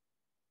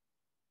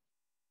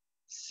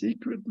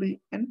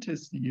 secretly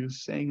enters you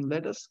saying,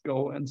 let us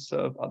go and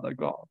serve other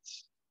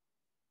gods,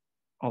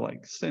 or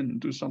like sin,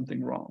 do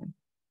something wrong,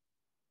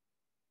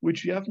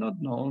 which you have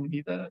not known,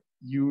 neither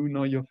you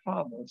nor your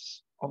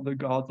fathers, of the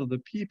gods of the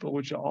people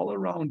which are all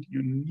around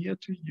you, near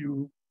to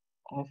you,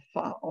 or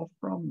far off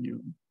from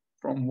you,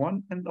 from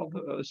one end of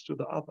the earth to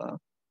the other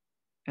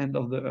end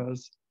of the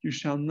earth. You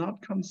shall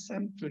not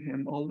consent to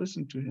him or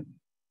listen to him,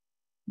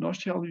 nor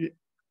shall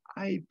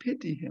I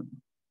pity him,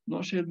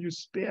 nor shall you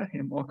spare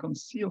him or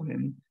conceal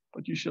him,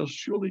 but you shall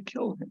surely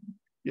kill him.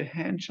 Your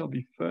hand shall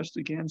be first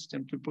against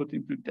him to put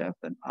him to death,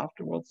 and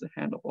afterwards the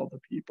hand of all the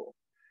people.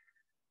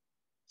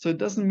 So it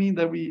doesn't mean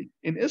that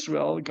in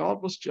Israel,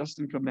 God was just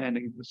in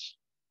commanding this.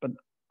 But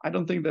I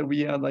don't think that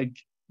we are like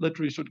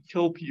literally should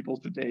kill people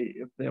today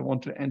if they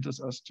want to enter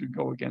us to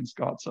go against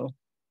God. So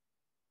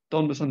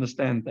don't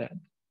misunderstand that.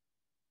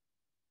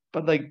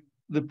 But like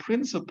the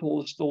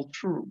principle is still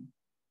true.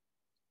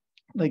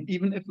 Like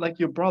even if like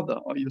your brother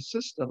or your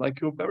sister, like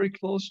you're very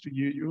close to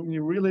you, whom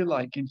you really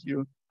like, and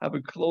you have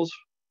a close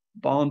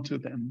bond to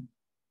them,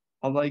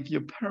 or like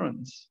your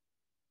parents,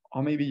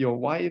 or maybe your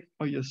wife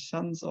or your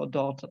sons or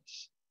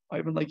daughters, or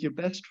even like your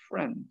best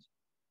friend,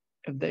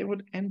 if they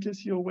would enter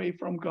you away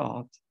from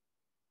God,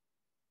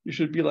 you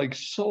should be like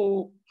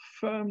so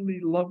firmly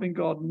loving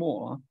God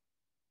more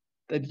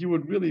that you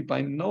would really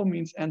by no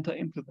means enter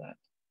into that.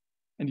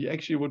 And you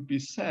actually would be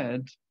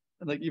sad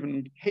and like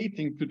even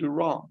hating to do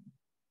wrong,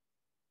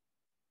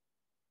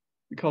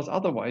 because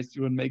otherwise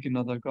you would make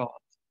another God.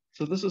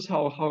 So this is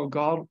how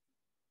God,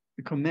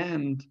 the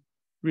command,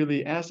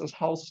 really asks us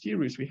how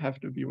serious we have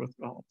to be with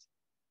God.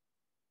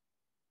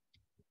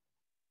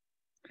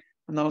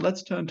 And now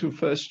let's turn to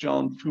 1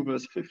 John 2,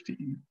 verse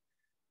 15,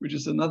 which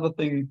is another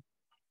thing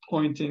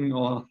pointing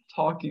or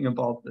talking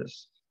about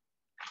this.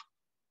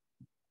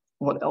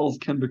 What else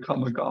can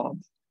become a God?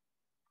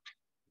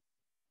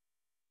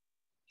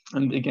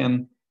 And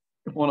again,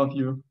 if one of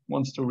you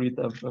wants to read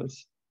that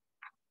verse,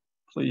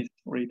 please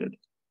read it.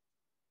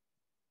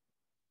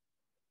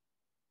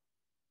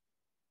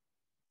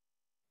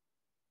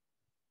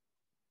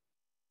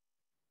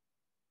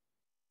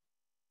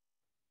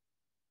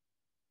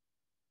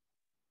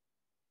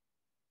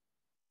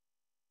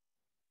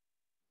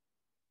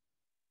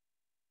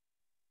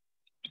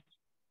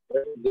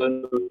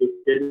 John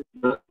 15,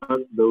 does not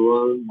the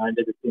world,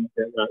 neither the things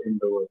that are in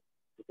the world.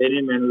 If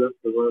any man loves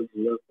the world,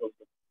 the love of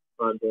the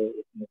Father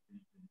is not in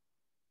him.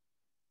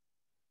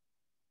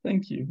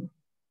 Thank you.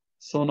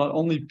 So not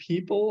only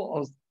people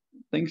or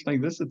things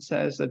like this, it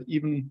says that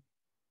even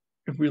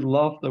if we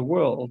love the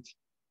world,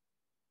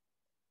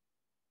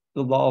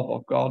 the love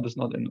of God is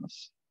not in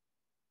us.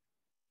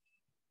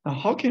 Now,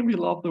 how can we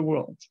love the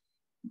world?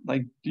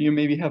 Like, do you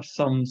maybe have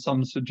some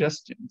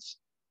suggestions?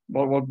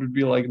 What would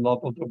be like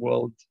love of the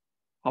world?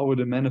 How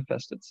would it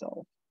manifest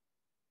itself?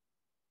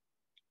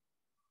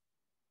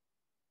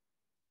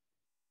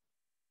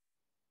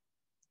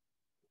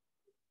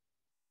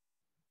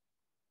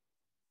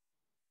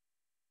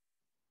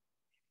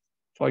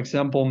 For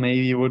example,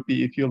 maybe it would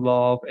be if you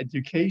love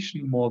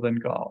education more than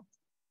God,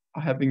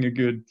 or having a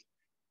good,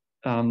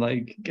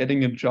 like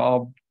getting a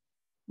job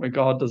where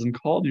God doesn't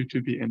call you to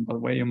be in,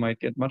 but where you might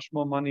get much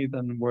more money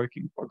than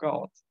working for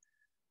God.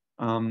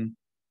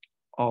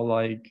 Or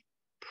like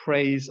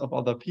praise of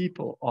other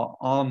people, or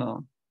honor,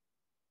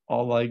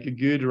 or like a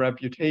good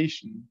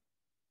reputation.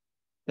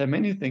 There are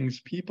many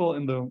things people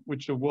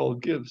which the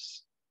world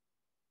gives,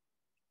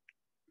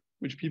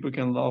 which people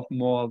can love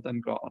more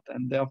than God,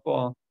 and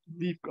therefore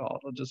leave God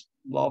or just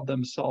love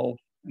themselves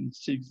and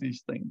seek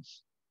these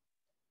things.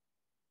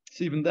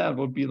 So even that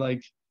would be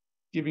like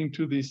giving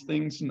to these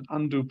things an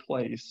undue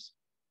place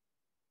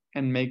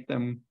and make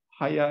them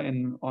higher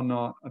in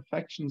honor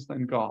affections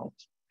than God,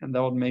 and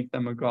that would make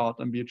them a God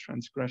and be a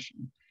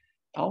transgression.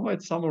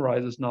 Albert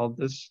summarizes now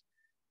this,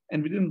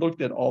 and we didn't look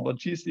at all, but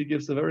GC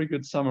gives a very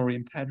good summary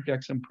in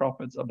Patriarchs and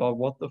Prophets about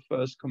what the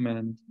first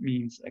command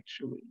means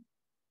actually.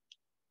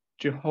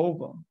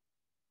 Jehovah,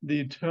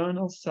 the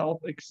eternal,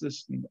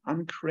 self-existent,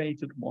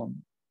 uncreated one,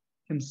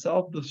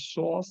 himself the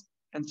source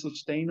and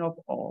sustainer of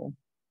all,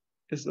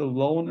 is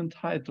alone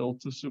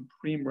entitled to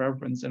supreme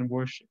reverence and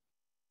worship.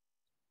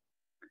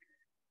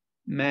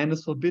 man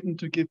is forbidden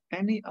to give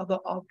any other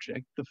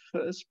object the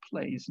first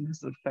place in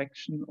his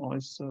affection or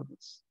his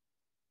service.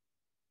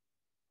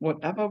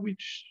 Whatever we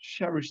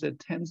cherish that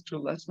tends to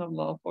lessen our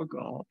love for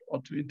God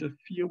or to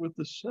interfere with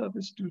the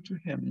service due to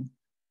him,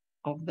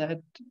 of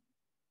that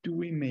do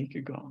we make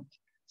a God.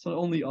 It's not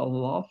only our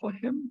love for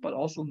him, but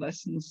also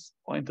lessens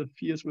or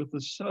interferes with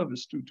the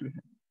service due to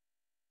him.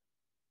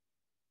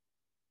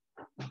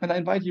 And I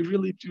invite you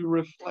really to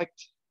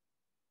reflect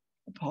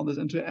upon this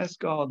and to ask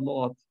God,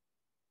 Lord,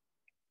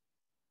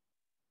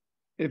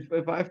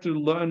 if I have to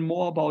learn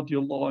more about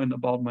your law and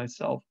about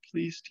myself,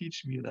 please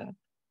teach me that.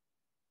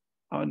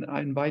 And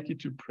I invite you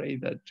to pray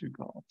that to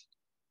God.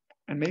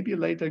 And maybe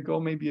later go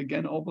maybe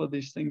again over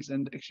these things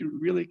and actually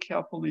really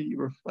carefully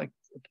reflect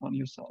upon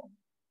yourself.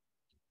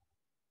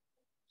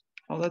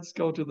 Now let's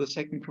go to the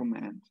second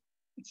command.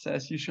 It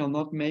says, you shall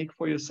not make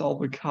for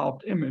yourself a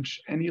carved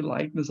image, any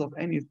likeness of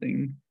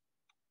anything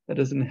that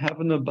is in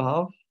heaven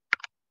above,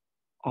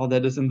 or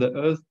that is in the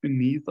earth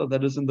beneath, or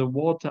that is in the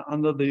water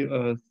under the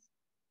earth.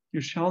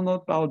 You shall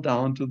not bow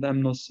down to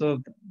them nor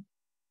serve them.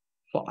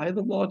 For I,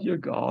 the Lord your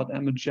God,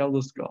 am a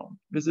jealous God,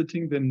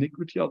 visiting the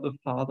iniquity of the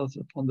fathers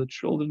upon the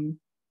children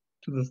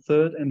to the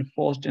third and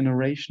fourth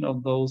generation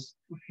of those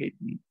who hate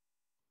me,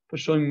 for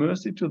showing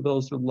mercy to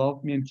those who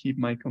love me and keep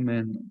my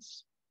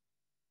commandments.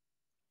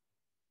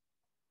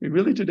 We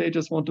really today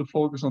just want to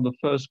focus on the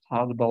first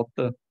part about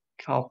the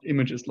carved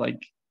images.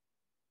 Like,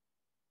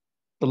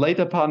 the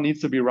later part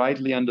needs to be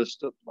rightly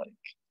understood, like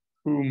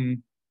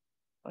whom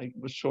like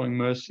was showing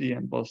mercy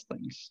and those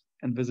things,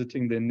 and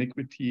visiting the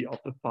iniquity of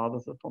the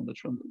fathers upon the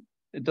children.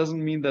 It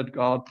doesn't mean that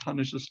God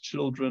punishes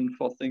children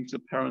for things the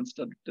parents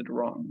did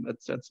wrong.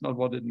 That's not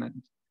what it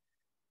meant.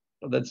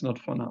 But that's not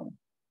for now.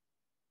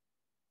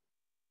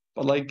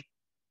 But like,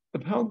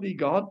 apparently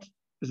God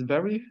is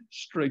very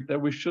strict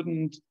that we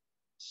shouldn't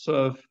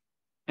serve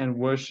and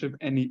worship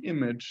any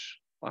image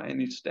or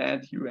any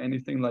statue,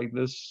 anything like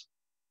this,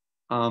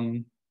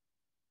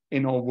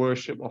 in our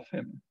worship of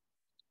him.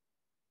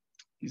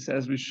 He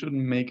says we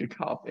shouldn't make a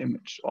carved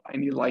image or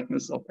any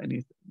likeness of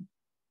anything.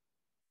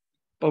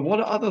 But what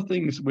are other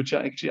things which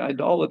are actually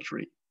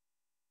idolatry?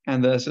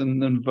 And there's a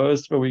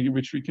verse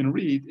which we can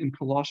read in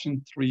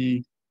Colossians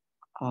 3,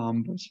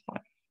 verse 5.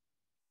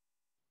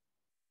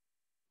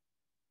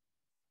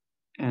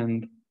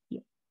 And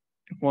yeah,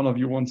 if one of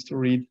you wants to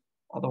read,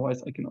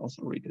 otherwise I can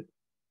also read it.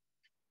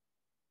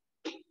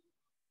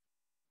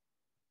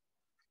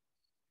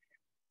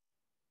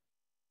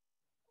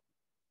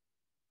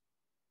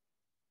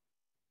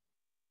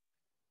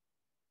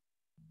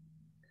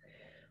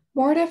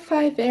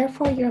 Mortify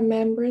therefore your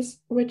members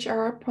which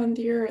are upon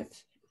the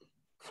earth,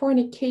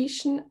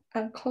 fornication,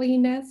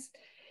 uncleanness,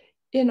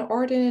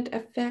 inordinate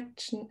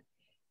affection,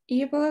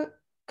 evil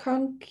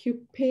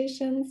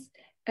concupiscence,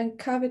 and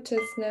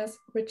covetousness,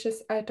 which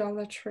is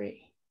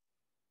idolatry.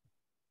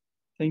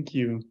 Thank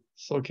you.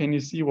 So can you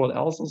see what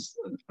else is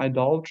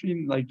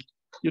idolatry? Like,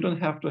 you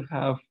don't have to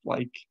have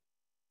like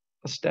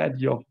a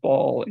statue of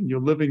Baal in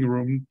your living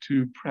room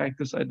to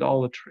practice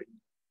idolatry.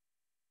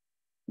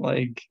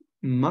 Like,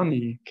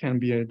 money can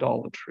be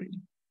idolatry.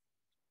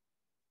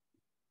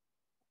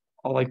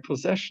 Or like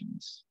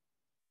possessions.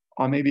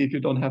 Or maybe if you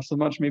don't have so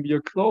much, maybe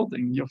your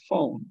clothing, your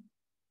phone,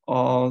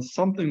 or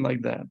something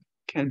like that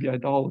can be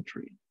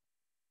idolatry.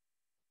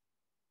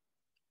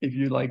 If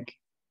you like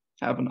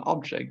have an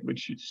object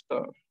which you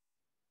serve.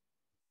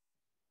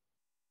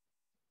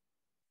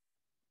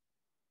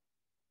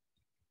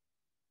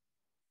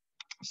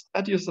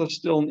 Statues are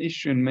still an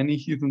issue in many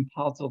heathen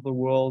parts of the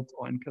world,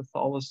 or in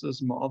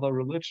Catholicism or other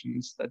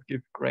religions that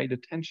give great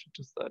attention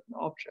to certain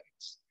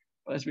objects.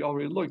 But as we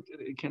already looked,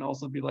 it can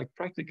also be like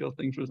practical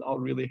things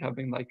without really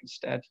having like a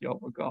statue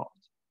of a god.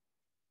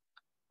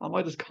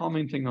 By just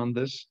commenting on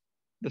this,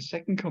 the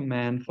second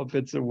command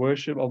forbids the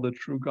worship of the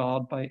true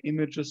God by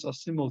images or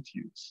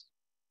similitudes.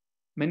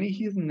 Many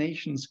heathen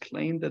nations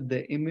claim that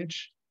their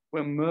image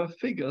were mere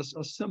figures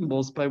or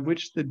symbols by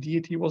which the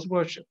deity was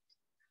worshipped.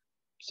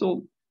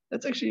 So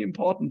that's actually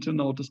important to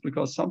notice,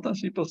 because sometimes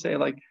people say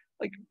like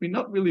we're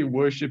not really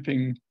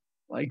worshiping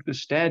like the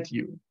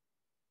statue.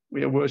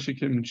 We are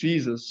worshiping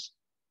Jesus,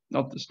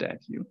 not the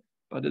statue.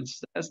 But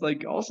it's as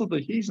like also the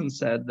heathen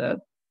said that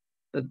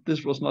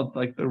this was not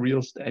like the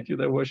real statue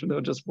they worship. They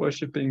were just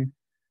worshiping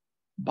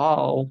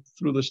Baal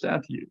through the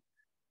statue.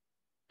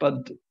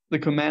 But the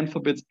command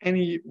forbids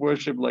any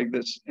worship like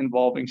this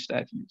involving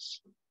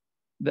statues.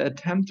 The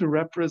attempt to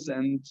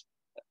represent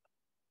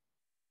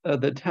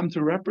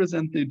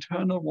the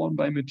eternal one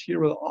by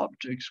material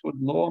objects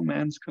would lower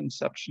man's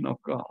conception of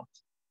God.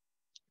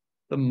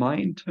 The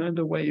mind turned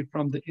away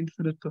from the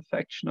infinite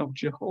perfection of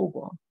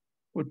Jehovah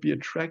would be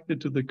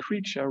attracted to the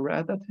creature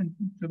rather than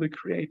to the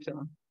creator.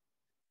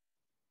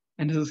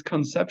 And his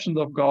conceptions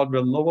of God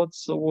were lowered,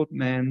 so would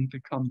man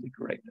become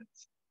degraded.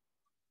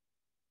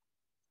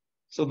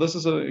 So this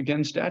is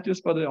again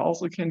statues, but it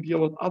also can deal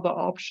with other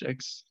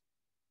objects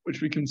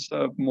which we can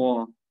serve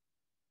more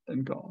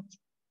than God.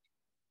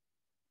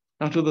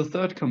 Now to the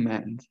third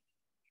command.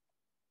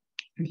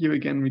 And here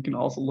again, we can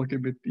also look a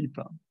bit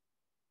deeper.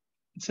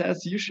 It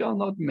says, you shall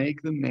not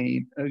take the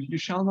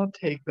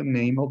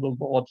name of the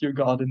Lord your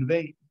God in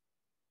vain.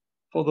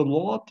 For the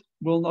Lord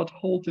will not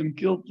hold him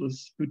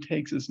guiltless who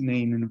takes his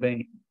name in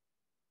vain.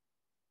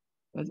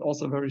 That's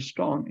also very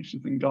strong. I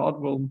think God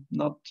will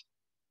not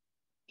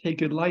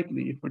take it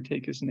lightly if we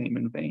take his name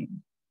in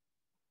vain.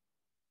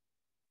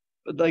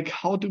 But like,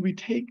 how do we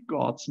take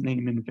God's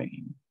name in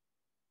vain?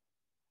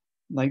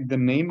 Like the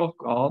name of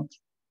God,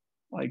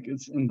 like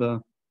it's in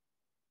the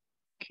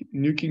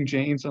New King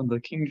James and the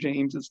King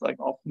James, it's like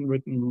often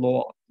written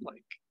Lord,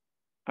 like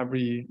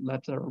every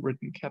letter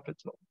written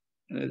capital.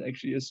 And it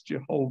actually is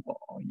Jehovah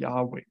or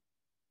Yahweh.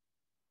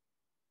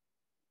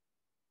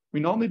 We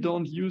normally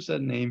don't use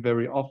that name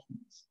very often.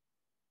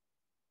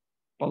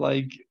 But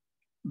like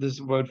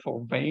this word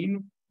for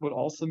vain would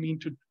also mean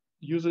to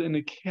use it in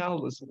a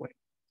careless way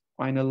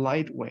or in a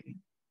light way.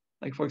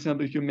 Like, for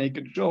example, if you make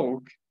a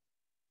joke,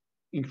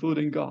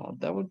 including God,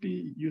 that would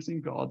be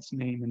using God's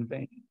name in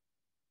vain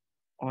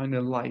or in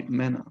a light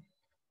manner.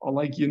 Or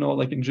like, you know,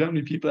 like in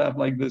Germany, people have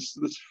like this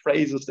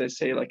phrases they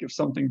say, like if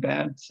something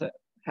bad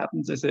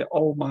happens, they say,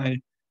 oh my,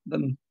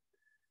 then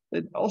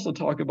they also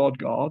talk about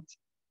God.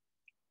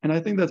 And I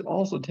think that's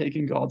also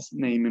taking God's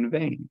name in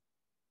vain.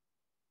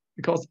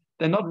 Because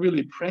they're not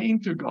really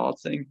praying to God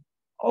saying,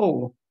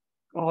 oh,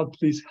 God,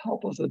 please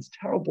help us. It's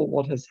terrible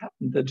what has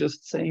happened. They're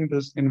just saying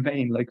this in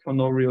vain, like for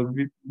no real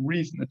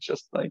reason. It's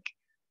just like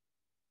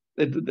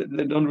they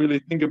don't really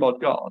think about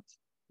God,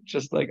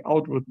 just like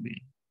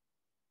outwardly.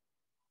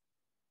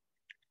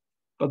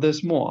 But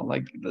there's more.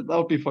 Like that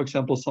would be, for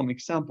example, some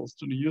examples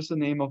to use the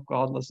name of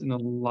God less in a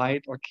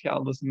light or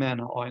careless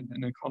manner, or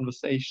in a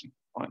conversation,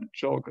 or in a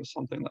joke, or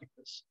something like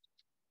this.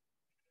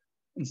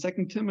 In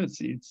 2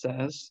 Timothy, it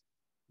says,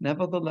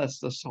 nevertheless,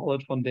 the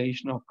solid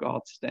foundation of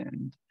God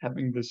stand,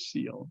 having this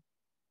seal.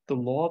 The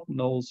Lord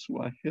knows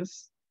who are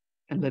his,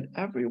 and let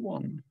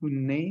everyone who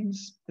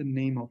names the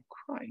name of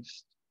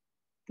Christ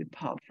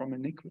depart from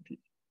iniquity.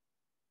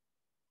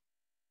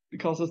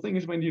 Because the thing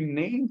is, when you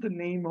name the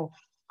name of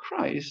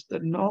Christ,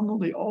 that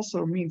normally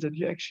also means that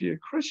you're actually a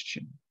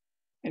Christian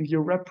and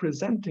you're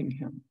representing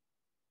him.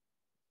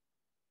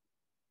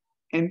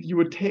 And you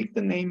would take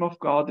the name of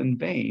God in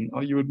vain,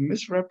 or you would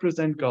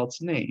misrepresent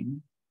God's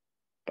name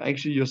by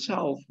actually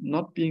yourself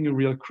not being a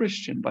real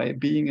Christian, by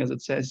being, as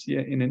it says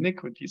here, in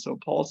iniquity. So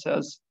Paul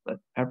says that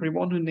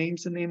everyone who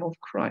names the name of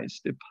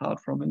Christ depart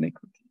from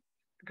iniquity.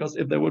 Because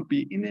if they would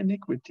be in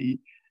iniquity,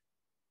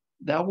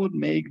 that would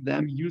make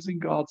them using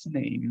God's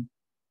name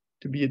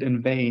to be it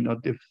in vain or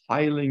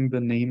defiling the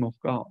name of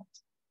God.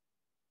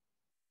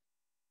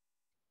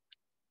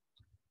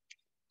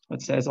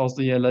 It says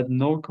also here, let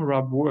no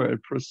corrupt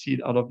word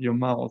proceed out of your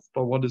mouth,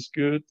 but what is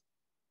good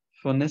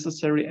for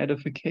necessary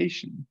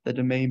edification, that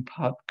it may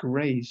impart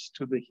grace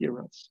to the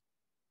hearers.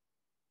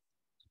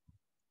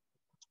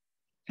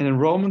 And in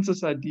Romans,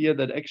 this idea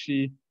that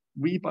actually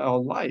we by our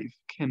life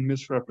can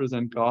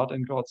misrepresent God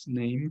and God's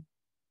name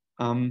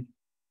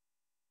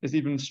is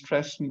even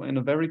stressed in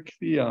a very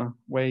clear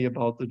way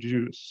about the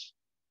Jews.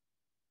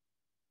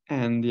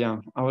 And yeah,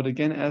 I would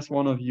again ask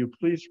one of you,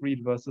 please read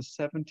verses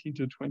 17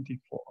 to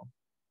 24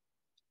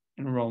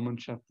 in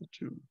Romans chapter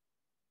 2.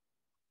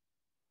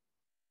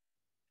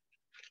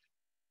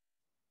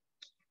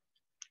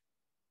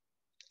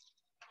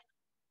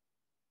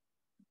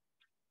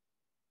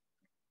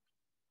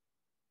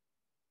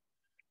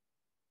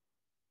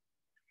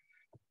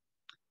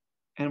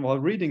 And while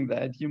reading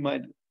that, you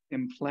might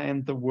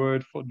implant the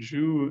word for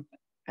Jew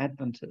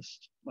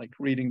Adventist, like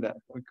reading that,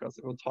 because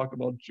it will talk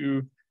about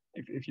Jew.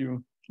 If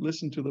you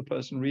listen to the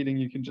person reading,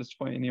 you can just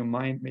in your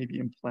mind maybe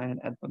implant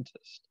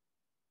Adventist.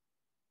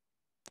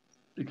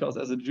 Because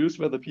as the Jews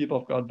were the people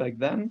of God back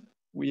then,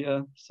 we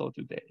are so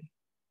today.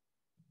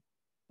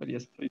 But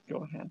yes, please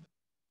go ahead.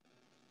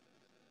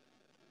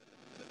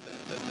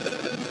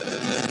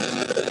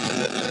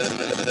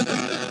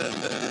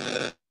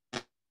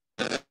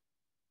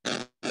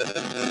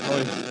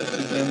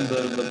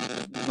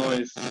 The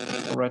noise,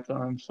 Loretta,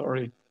 I'm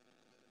sorry.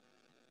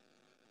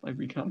 Like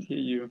we can't hear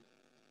you.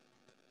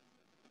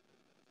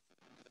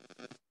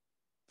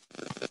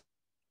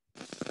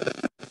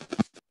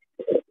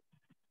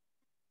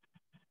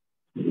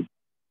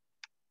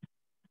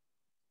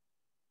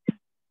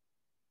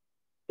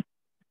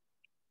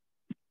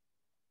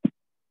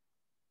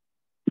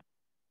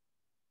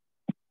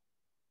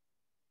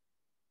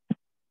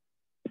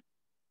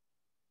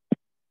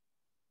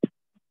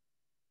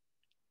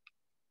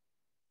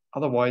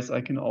 Otherwise,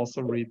 I can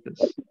also read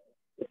this.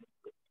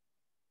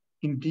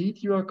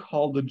 Indeed, you are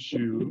called a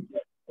Jew,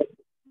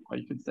 or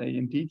you could say,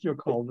 indeed, you're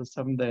called a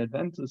Seventh-day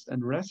Adventist,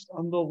 and rest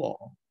on the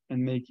law,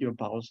 and make your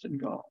boast in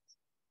God,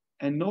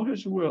 and know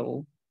his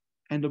will,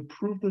 and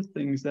approve the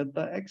things that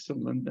are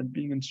excellent, and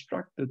being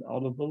instructed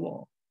out of the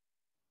law,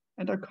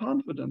 and are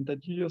confident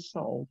that you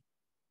yourself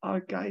are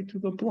a guide to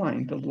the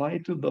blind, a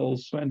light to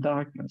those who are in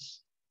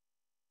darkness,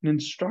 an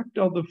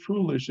instructor of the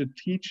foolish, a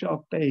teacher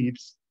of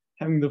babes,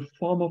 having the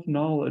form of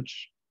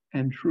knowledge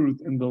and truth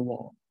in the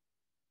law.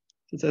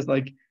 So it says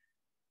like,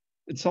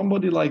 it's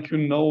somebody like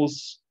who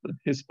knows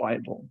his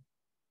Bible.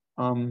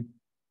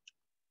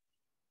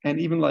 and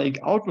even like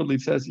outwardly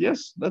says,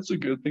 yes, that's a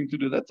good thing to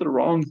do. That's a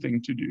wrong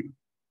thing to do.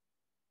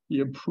 He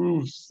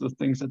approves the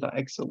things that are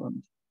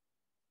excellent.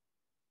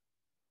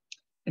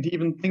 And he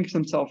even thinks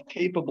himself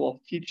capable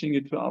of teaching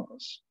it to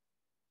others.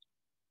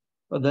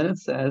 But then it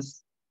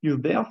says, you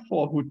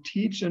therefore who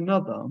teach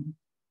another,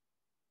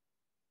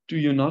 do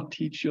you not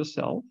teach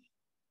yourself?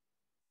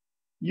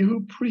 You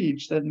who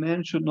preach that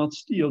man should not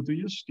steal, do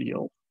you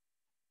steal?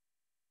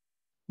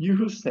 You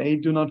who say,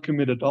 do not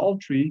commit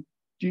adultery,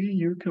 do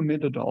you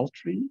commit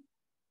adultery?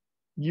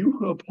 You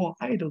who abhor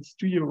idols,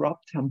 do you rob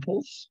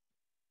temples?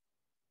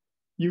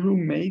 You who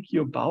make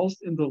your boast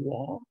in the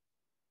law,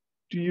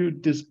 do you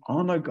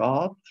dishonor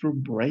God through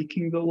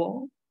breaking the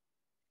law?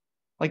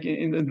 Like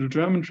in the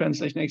German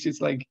translation, actually,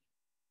 it's like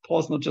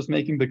Paul's not just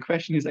making the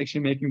question, he's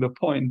actually making the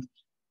point.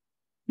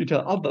 You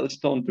tell others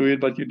don't do it,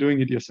 but you're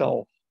doing it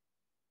yourself.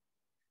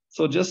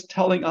 So just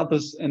telling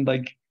others and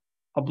like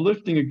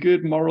uplifting a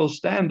good moral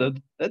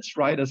standard, that's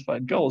right as far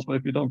as it goes. But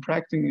if you don't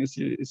practice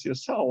it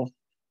yourself,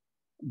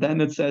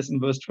 then it says in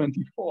verse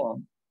 24,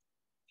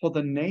 for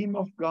the name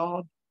of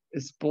God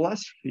is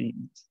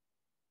blasphemed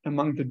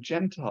among the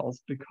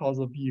Gentiles because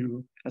of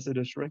you, as it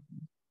is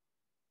written.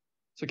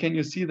 So can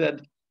you see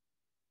that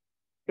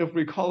if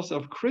we call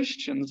ourselves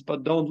Christians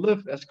but don't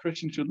live as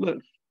Christians should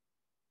live,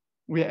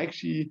 we are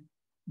actually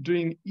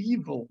doing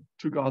evil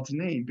to God's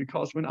name,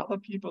 because when other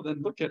people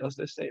then look at us,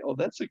 they say, oh,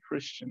 that's a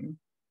Christian.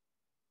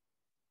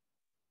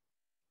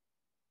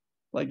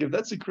 Like, if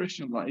that's a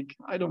Christian, like,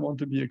 I don't want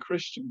to be a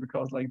Christian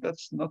because, like,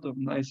 that's not a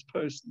nice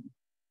person.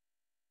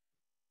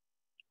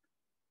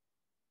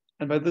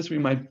 And by this, we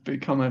might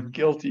become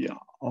guilty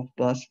of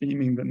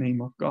blaspheming the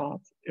name of God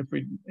if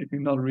we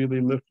not really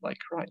live like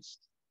Christ.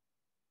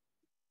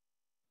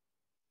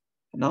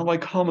 And now I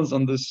comments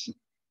on this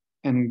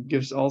and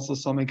gives also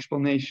some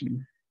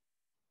explanation.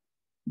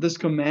 This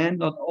command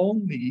not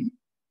only,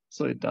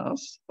 so it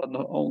does, but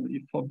not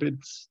only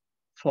forbids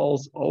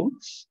false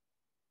oaths,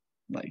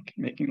 like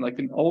making like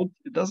an oath.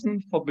 It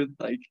doesn't forbid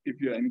like if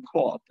you're in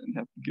court and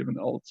have to give an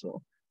oath.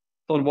 So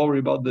don't worry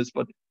about this,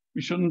 but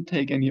we shouldn't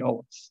take any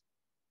oaths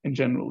in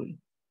generally.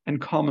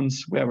 And common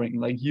swearing,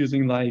 like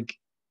using like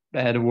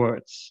bad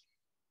words.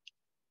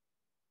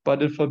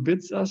 But it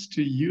forbids us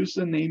to use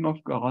the name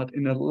of God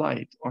in a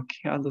light or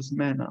careless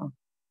manner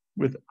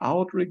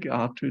without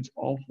regard to its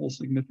awful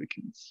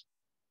significance.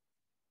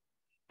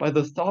 By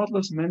the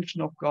thoughtless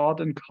mention of God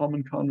in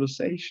common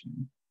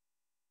conversation,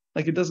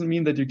 like it doesn't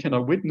mean that you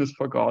cannot witness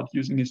for God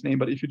using his name,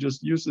 but if you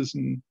just use his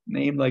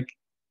name like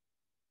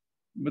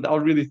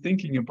without really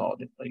thinking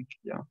about it, like,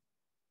 yeah,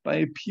 by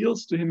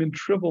appeals to him in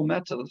trivial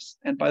matters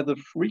and by the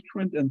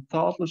frequent and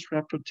thoughtless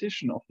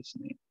repetition of his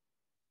name,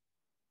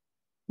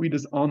 we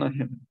dishonor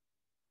him.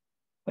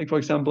 Like, for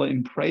example,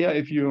 in prayer,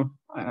 if you,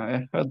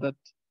 I heard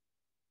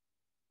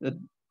that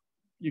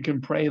you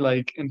can pray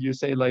like, and you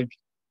say like,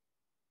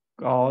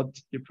 God,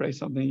 you pray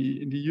something,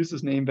 and you use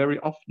his name very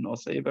often, or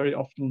say very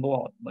often,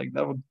 Lord. Like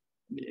that would,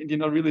 you're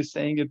not really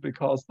saying it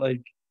because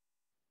like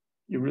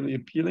you're really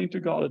appealing to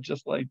God, or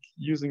just like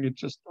using it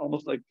just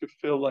almost like to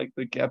fill like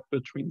the gap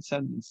between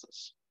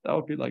sentences. That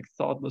would be like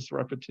thoughtless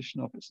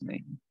repetition of his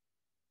name.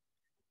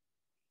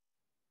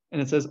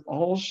 And it says,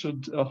 all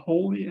should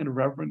holy and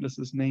reverent is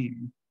his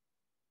name.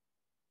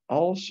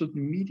 All should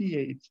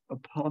meditate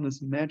upon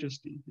his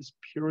majesty, his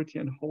purity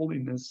and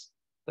holiness,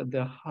 that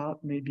their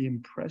heart may be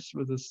impressed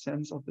with a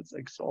sense of its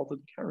exalted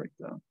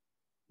character,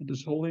 and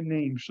his holy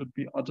name should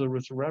be uttered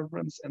with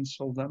reverence and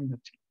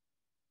solemnity.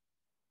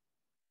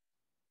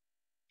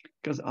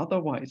 Because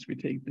otherwise we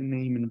take the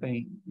name in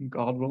vain, and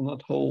God will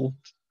not hold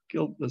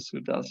guiltless who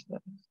does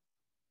that.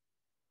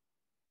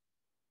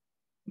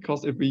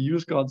 Because if we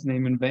use God's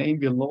name in vain,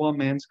 we lower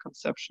man's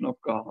conception of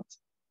God,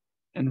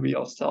 and we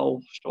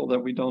ourselves show that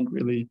we don't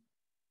really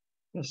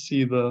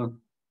see the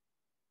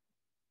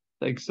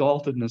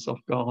exaltedness of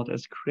God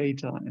as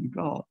creator and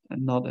God,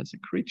 and not as a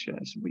creature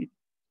as we.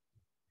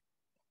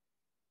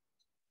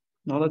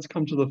 Now let's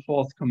come to the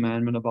fourth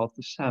commandment about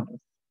the Sabbath.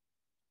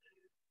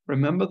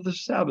 Remember the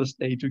Sabbath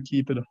day to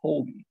keep it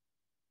holy.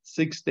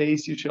 6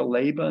 days you shall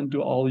labor and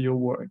do all your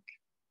work,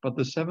 but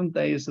the seventh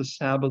day is the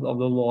Sabbath of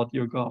the Lord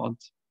your God.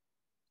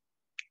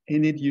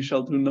 In it you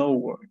shall do no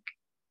work.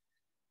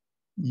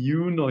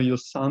 You, nor your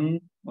son,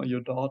 nor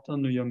your daughter,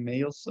 nor your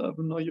male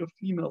servant, nor your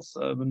female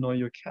servant, nor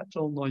your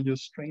cattle, nor your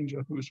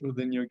stranger who is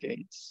within your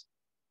gates.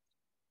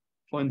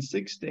 For in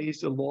 6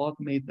 days the Lord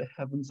made the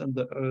heavens and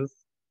the earth,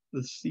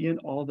 the sea and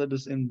all that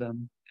is in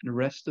them, and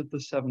rested the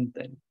seventh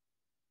day.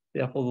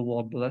 Therefore the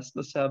Lord blessed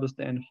the Sabbath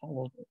day and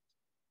hallowed it.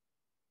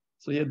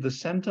 So yet the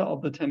center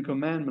of the Ten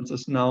Commandments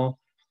is now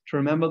to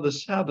remember the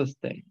Sabbath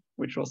day,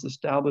 which was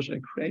established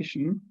at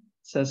creation.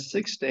 It says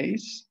 6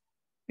 days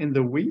in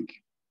the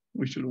week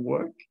we should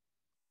work,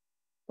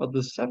 but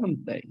the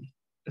seventh day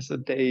is a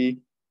day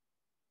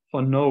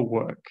for no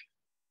work,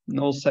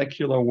 no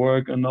secular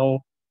work and no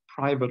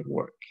private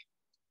work.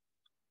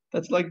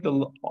 That's like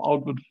the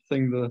outward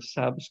thing the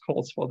Sabbath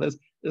calls for.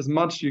 There's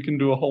much you can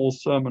do a whole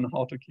sermon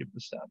how to keep the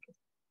Sabbath.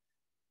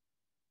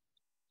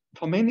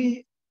 For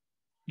many,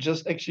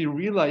 just actually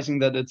realizing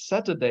that it's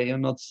Saturday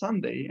and not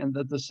Sunday, and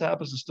that the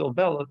Sabbath is still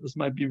valid, this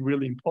might be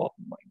really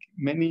important. Like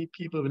many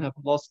people have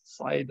lost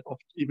sight of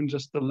even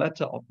just the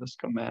letter of this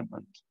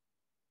commandment.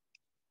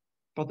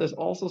 But there's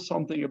also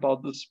something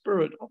about the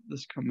spirit of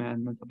this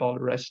commandment, about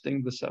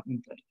resting the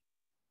seventh day.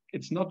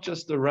 It's not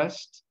just the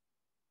rest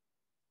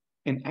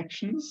in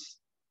actions,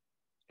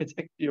 it's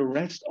actually a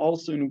rest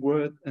also in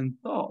word and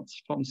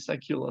thoughts from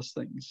secular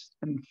things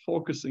and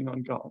focusing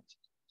on God.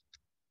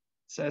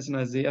 It says in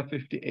Isaiah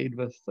 58,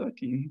 verse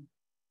 13,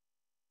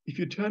 if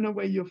you turn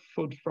away your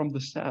foot from the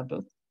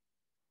Sabbath,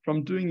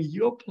 from doing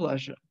your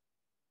pleasure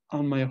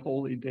on my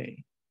holy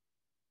day.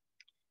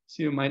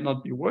 So you might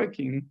not be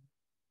working,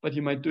 but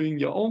you might doing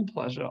your own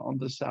pleasure on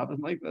the Sabbath.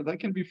 Like that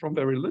can be from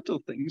very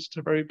little things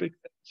to very big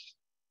things.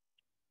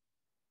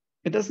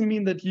 It doesn't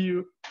mean that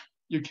you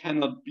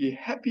cannot be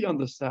happy on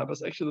the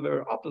Sabbath, actually the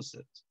very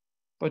opposite.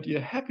 But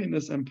your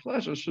happiness and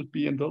pleasure should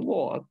be in the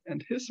Lord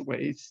and his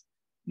ways,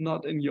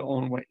 not in your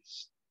own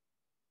ways.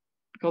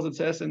 Because it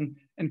says,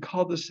 and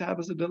call the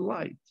Sabbath a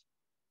delight,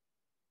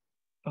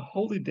 a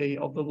holy day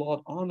of the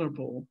Lord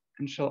honorable,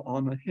 and shall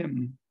honor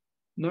him,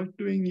 not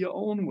doing your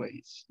own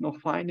ways, nor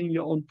finding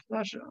your own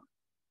pleasure,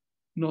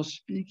 nor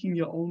speaking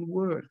your own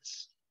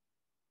words.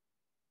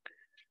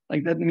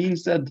 Like that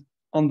means that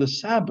on the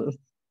Sabbath,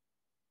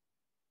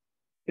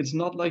 it's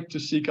not like to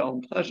seek our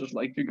own pleasures,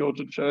 like you go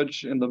to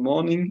church in the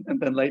morning and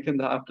then late in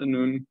the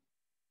afternoon,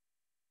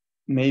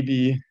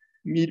 maybe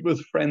meet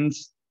with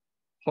friends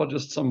for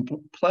just some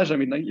pleasure. I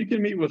mean, like you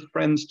can meet with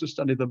friends to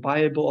study the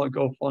Bible or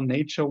go for a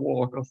nature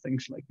walk or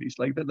things like these.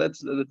 Like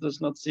that's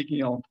not seeking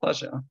your own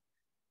pleasure,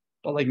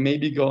 but like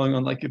maybe going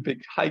on like a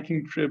big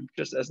hiking trip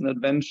just as an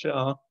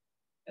adventure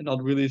and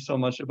not really so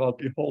much about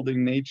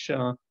beholding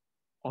nature,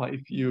 or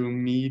if you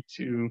meet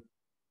to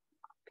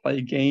play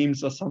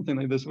games or something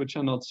like this, which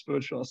are not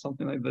spiritual or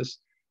something like this,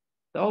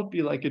 that would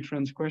be like a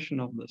transgression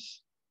of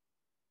this.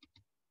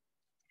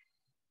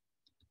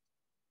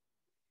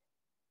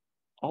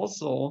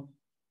 Also,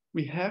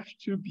 we have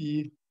to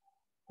be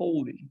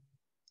holy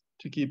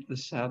to keep the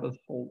Sabbath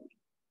holy.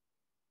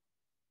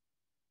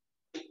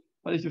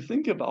 But if you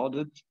think about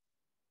it,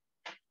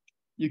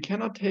 you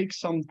cannot take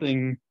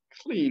something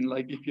clean,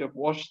 like if you have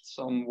washed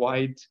some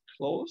white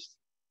clothes,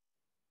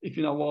 if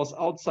you now was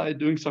outside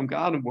doing some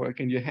garden work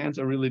and your hands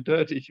are really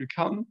dirty, if you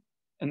come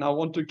and I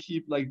want to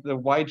keep like the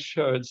white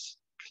shirts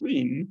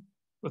clean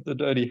with the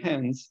dirty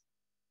hands,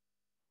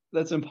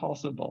 that's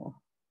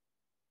impossible.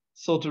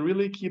 So to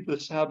really keep the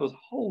Sabbath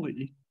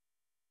holy,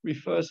 we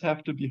first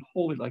have to be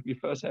holy, like we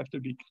first have to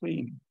be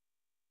clean.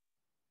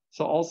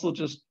 So also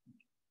just,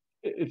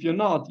 if you're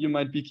not, you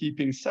might be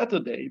keeping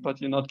Saturday,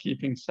 but you're not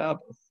keeping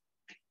Sabbath.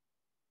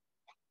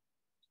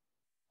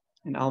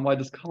 And Almite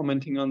is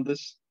commenting on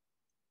this.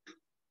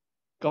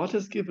 God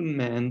has given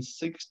man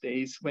 6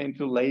 days when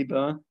to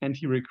labor, and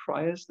he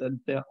requires that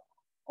their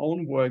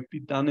own work be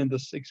done in the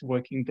 6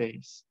 working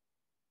days.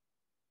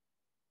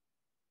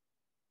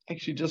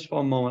 Actually, just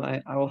for a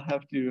moment, I will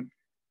have to,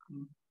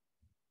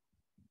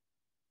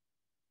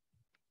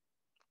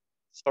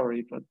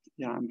 sorry, but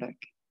yeah, I'm back.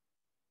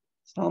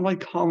 Some of my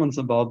comments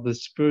about the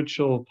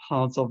spiritual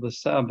parts of the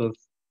Sabbath.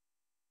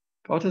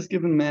 God has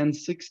given man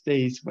 6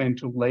 days when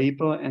to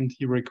labor, and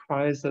he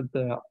requires that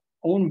their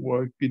own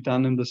work be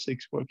done in the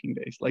 6 working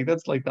days. Like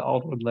that's like the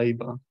outward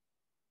labor.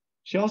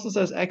 She also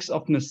says acts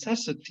of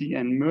necessity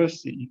and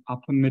mercy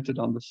are permitted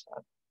on the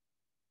Sabbath.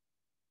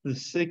 The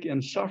sick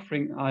and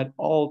suffering are at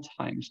all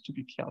times to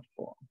be cared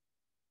for.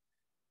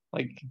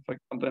 Like, for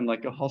example, in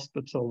like a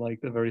hospital, like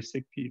the very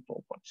sick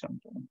people, for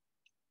example.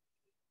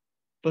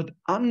 But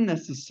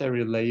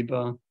unnecessary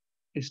labor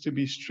is to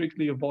be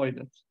strictly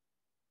avoided.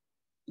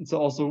 And so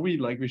also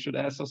we should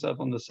ask ourselves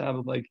on the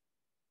Sabbath, like,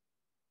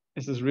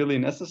 is this really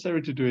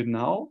necessary to do it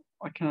now,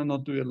 or can I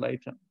not do it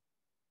later?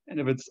 And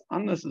if it's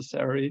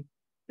unnecessary,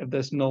 if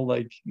there's no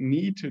like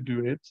need to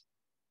do it,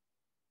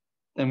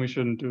 then we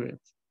shouldn't do it.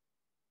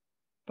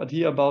 But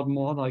here about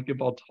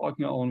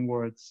talking our own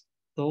words.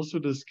 Those who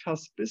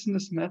discuss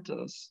business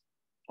matters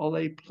or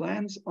lay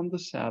plans on the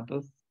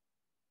Sabbath,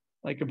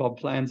 like about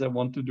plans I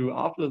want to do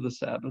after the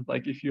Sabbath.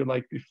 Like if you're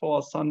like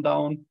before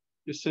sundown,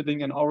 you're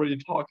sitting and already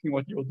talking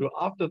what you'll do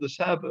after the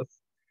Sabbath.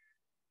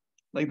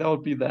 Like that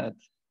would be that.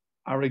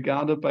 Are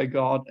regarded by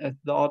God as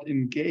not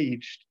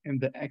engaged in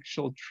the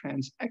actual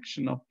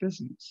transaction of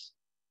business.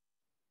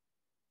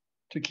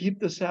 To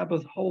keep the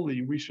Sabbath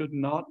holy, we should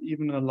not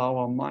even allow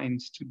our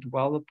minds to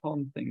dwell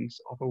upon things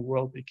of a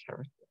worldly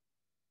character.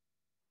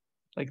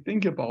 Like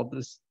think about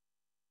this.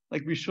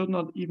 Like we should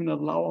not even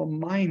allow our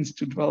minds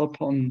to dwell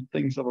upon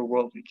things of a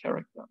worldly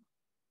character.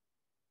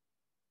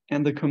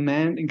 And the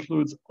command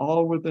includes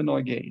all within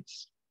our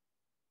gates.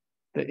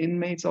 The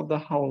inmates of the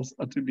house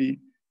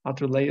are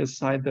to lay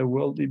aside their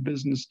worldly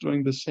business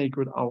during the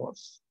sacred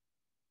hours.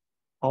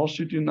 All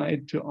should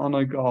unite to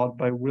honor God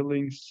by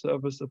willing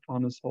service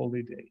upon his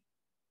holy day.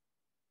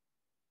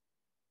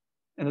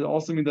 And it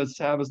also means that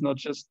Sabbath is not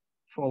just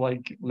for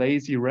like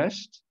lazy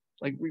rest.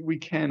 Like we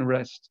can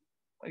rest.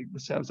 Like the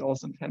Sabbath is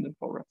also intended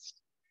for rest.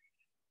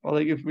 Or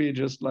like if we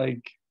just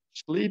like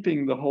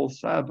sleeping the whole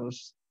Sabbath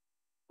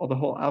or the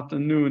whole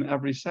afternoon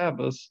every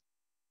Sabbath,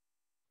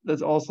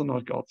 that's also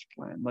not God's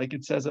plan. Like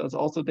it says, it's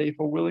also a day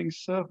for willing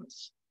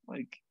service,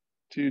 like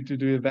to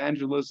do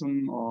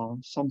evangelism or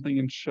something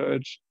in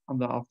church on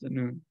the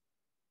afternoon.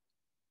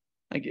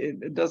 Like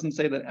it doesn't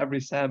say that every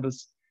Sabbath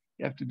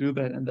you have to do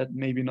that, and that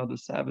maybe not a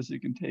Sabbath you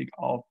can take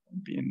off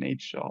and be in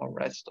nature or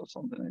rest or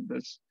something like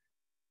this.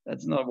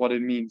 That's not what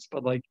it means.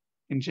 But like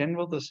in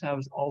general, the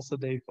Sabbath is also a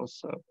day for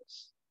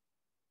service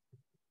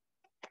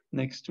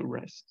next to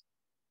rest.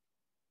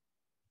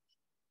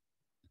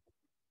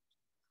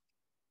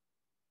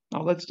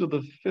 Now let's do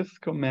the fifth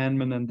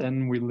commandment, and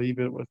then we leave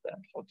it with that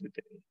for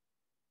today.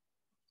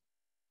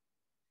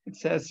 It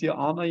says, you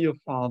honor your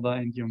father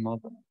and your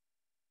mother,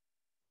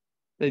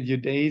 that your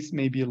days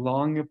may be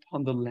long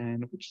upon the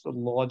land which the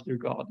Lord your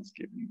God is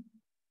giving you.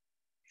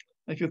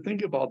 If you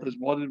think about this,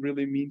 what it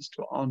really means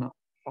to honor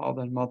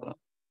father and mother,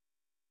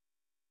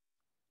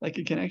 like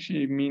it can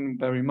actually mean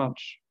very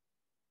much.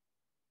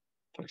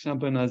 For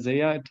example, in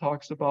Isaiah, it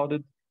talks about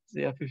it,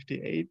 Isaiah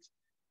 58,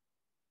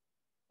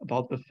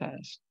 about the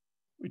fast,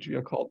 which we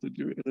are called to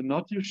do. Is it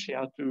not to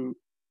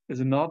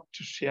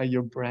share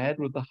your bread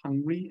with the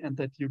hungry, and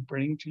that you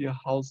bring to your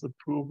house the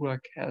poor who are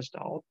cast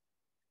out?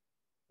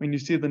 When you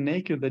see the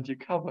naked, that you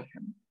cover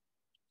him.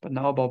 But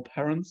now about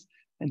parents,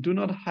 and do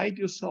not hide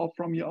yourself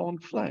from your own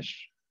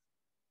flesh.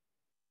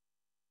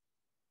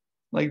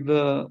 Like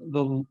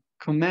the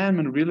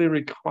commandment really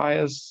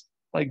requires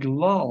like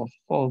love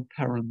for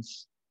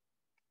parents,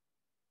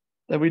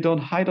 that we don't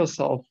hide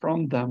ourselves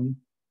from them,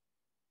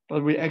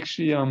 but we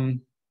actually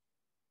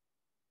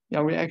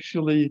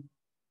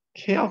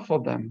care for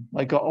them.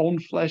 Like our own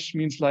flesh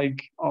means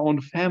like our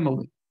own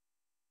family.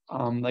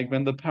 Like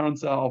when the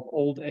parents are of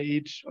old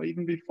age, or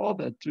even before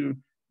that, to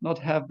not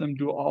have them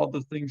do all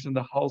the things in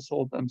the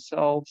household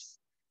themselves,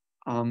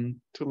 to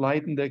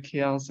lighten their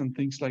cares and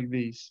things like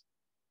these.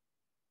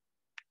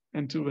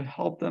 And to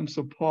help them,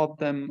 support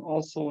them,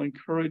 also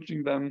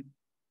encouraging them.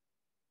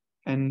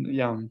 And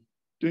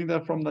doing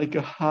that from like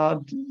a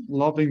heart,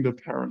 loving the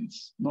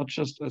parents, not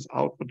just as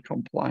outward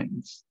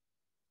compliance.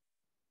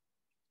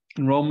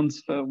 In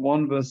Romans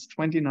 1, verse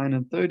 29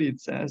 and 30, it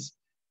says,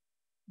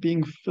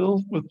 being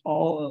filled with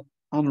all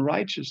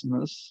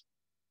unrighteousness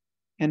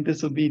and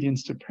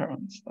disobedience to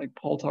parents. Like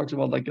Paul talks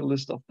about like a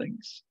list of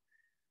things.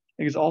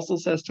 Like it also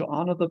says to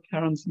honor the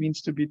parents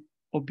means to be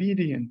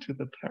obedient to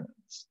the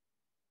parents.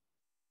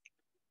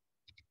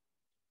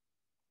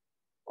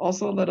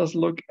 Also, let us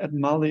look at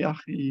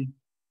Malachi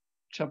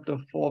chapter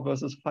 4,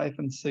 verses 5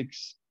 and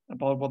 6,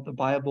 about what the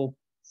Bible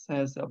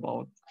says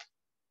about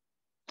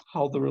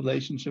how the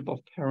relationship of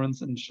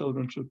parents and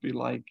children should be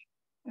like.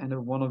 And if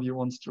one of you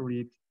wants to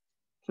read,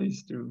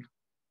 please do.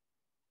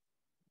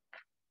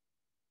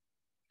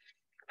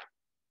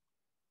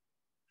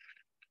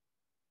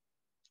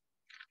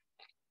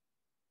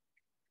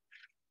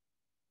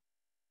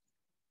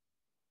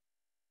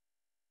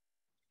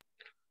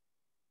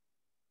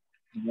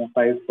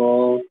 Malachi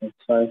 4, verse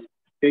 5,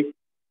 6.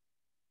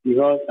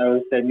 Behold, I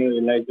will send you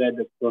Elijah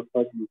the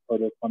prophet before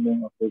the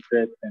coming of the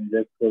great and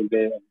dreadful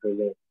day of the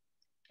Lord.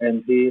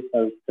 And he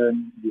shall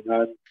turn the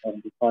heart of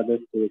the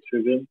fathers to the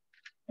children,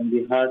 and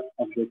the heart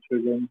of the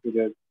children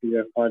to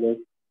their fathers,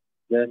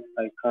 lest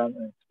I come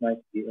and smite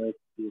the earth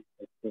with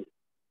earthquake.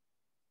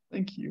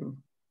 Thank you.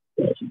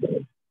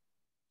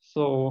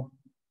 So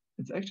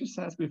it actually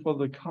says, before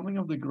the coming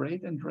of the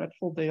great and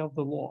dreadful day of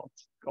the Lord,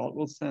 God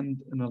will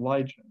send an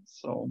Elijah.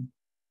 So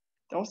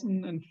that was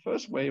in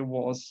first way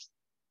was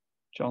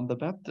John the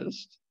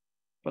Baptist,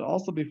 but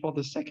also before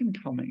the second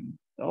coming,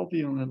 that will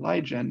be an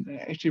Elijah. And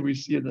actually we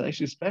see it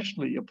actually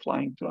especially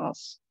applying to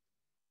us.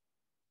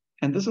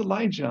 And this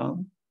Elijah,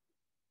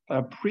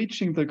 by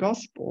preaching the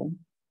gospel,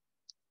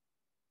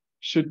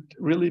 should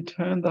really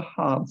turn the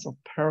hearts of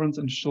parents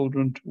and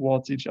children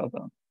towards each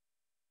other.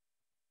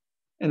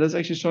 And that's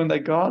actually showing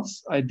that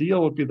God's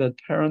ideal would be that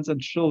parents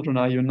and children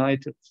are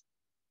united.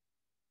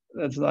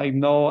 There's like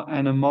no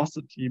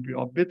animosity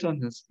or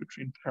bitterness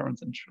between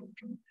parents and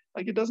children.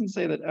 Like it doesn't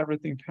say that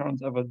everything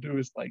parents ever do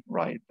is like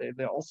right.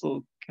 They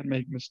also can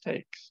make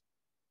mistakes.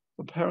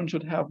 The parents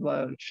should have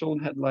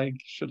should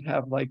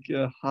have like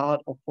a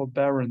heart of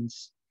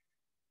forbearance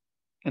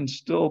and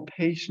still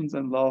patience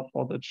and love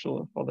for their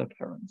children, for their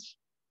parents.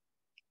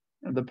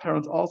 And the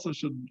parents also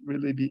should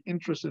really be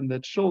interested in their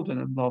children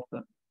and love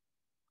them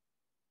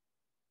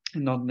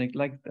and not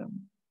neglect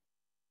them.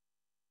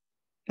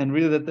 And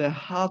really that their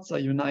hearts are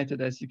united,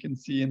 as you can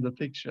see in the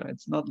picture.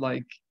 It's not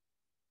like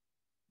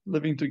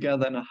living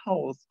together in a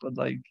house, but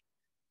like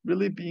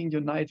really being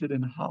united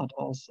in heart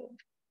also.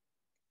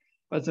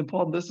 But it's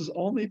important, this is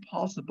only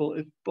possible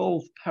if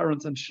both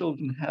parents and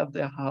children have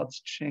their hearts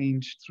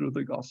changed through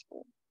the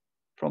gospel,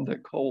 from their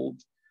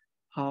cold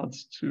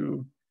hearts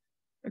to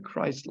a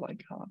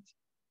Christ-like heart.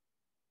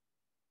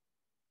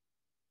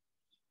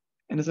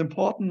 And it's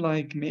important,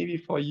 like maybe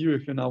for you,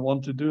 if you now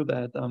want to do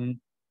that,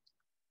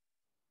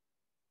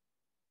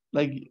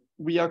 like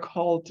we are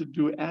called to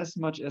do as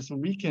much as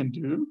we can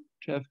do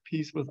to have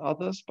peace with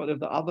others, but if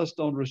the others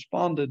don't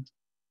respond it,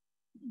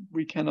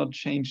 we cannot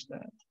change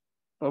that.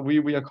 But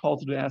we are called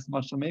to do as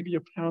much. So maybe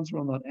your parents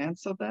will not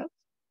answer that,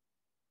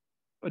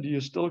 but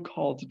you're still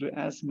called to do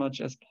as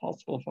much as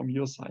possible from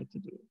your side to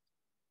do it.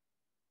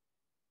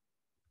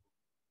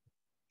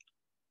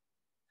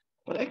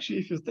 But actually,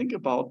 if you think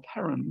about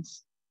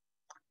parents,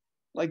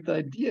 like the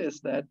idea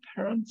is that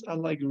parents are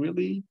like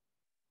really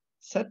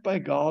set by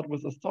God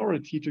with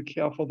authority to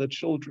care for their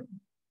children.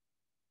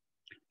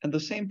 And the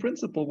same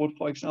principle would,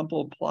 for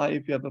example, apply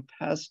if you have a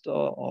pastor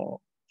or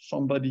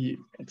somebody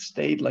at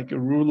state, like a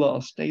ruler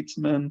or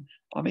statesman,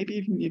 or maybe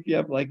even if you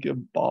have like a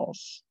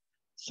boss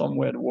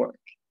somewhere at work.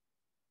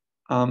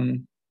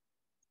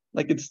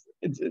 Like it's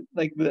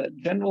like the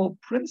general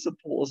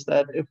principle is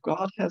that if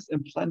God has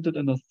implanted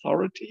an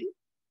authority,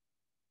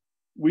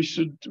 we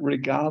should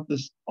regard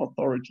this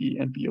authority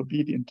and be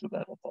obedient to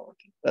that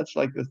authority. That's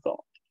like the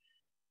thought.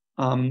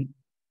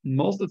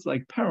 Most it's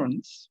like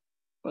parents,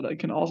 but I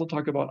can also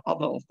talk about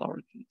other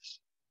authorities.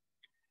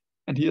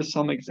 And here's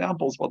some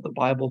examples what the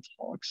Bible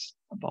talks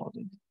about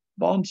it.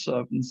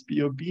 Bondservants,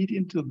 be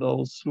obedient to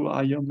those who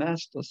are your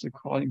masters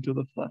according to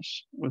the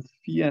flesh, with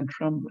fear and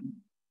trembling,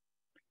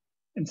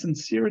 in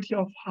sincerity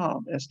of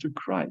heart as to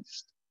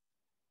Christ,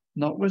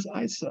 not with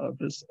eye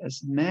service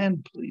as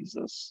man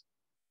pleasers,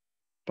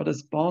 but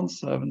as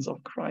bondservants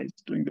of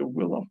Christ, doing the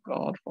will of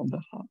God from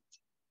the heart.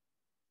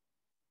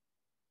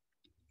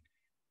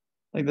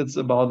 Like that's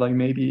about like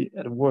maybe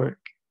at work.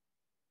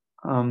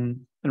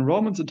 In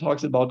Romans, it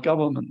talks about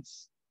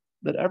governments,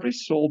 that every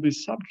soul be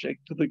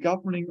subject to the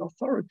governing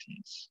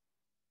authorities.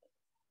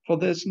 For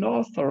there is no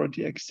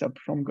authority except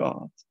from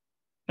God,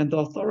 and the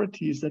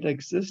authorities that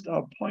exist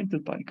are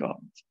appointed by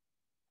God.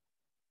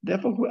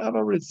 Therefore,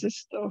 whoever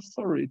resists the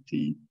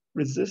authority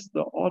resists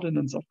the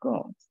ordinance of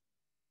God,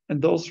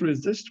 and those who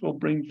resist will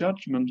bring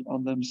judgment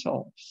on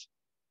themselves.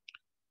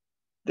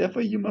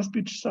 Therefore, you must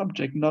be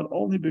subject not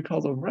only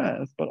because of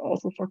wrath, but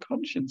also for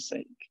conscience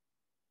sake.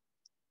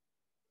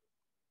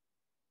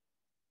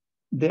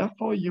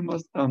 Therefore, you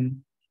must,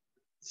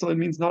 so it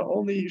means not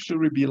only should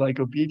we be like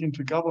obedient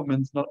to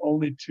governments, not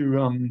only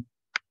to,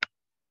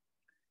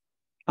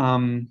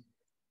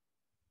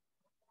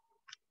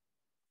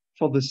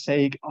 for the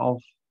sake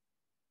of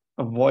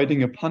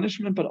avoiding a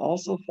punishment, but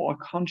also for a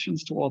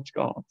conscience towards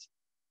God.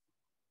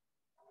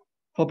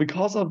 For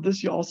because of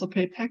this, you also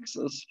pay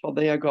taxes, for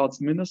they are God's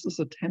ministers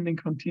attending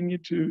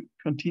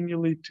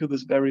continually to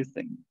this very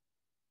thing.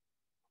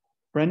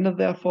 Render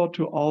therefore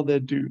to all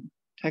their due.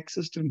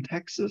 Taxes to whom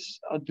taxes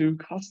are due,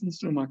 customs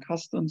to whom are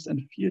customs,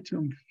 and fear to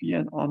whom fear,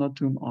 and honor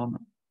to whom honor.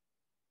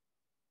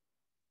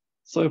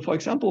 So, for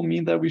example,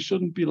 mean that we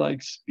shouldn't be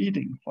like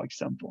speeding, for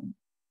example,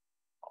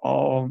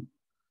 or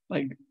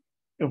like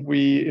if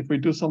we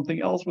do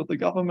something else with the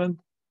government,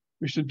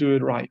 we should do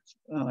it right,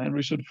 and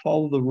we should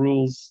follow the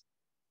rules.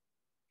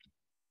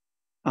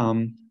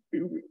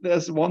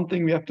 There's one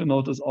thing we have to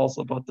notice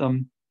also, but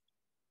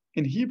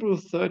in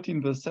Hebrews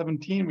 13, verse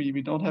 17,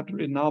 we don't have to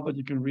read now, but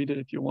you can read it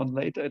if you want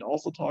later. It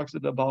also talks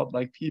about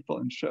like people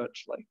in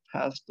church, like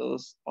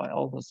pastors or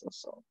elders or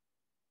so.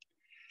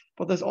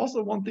 But there's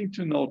also one thing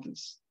to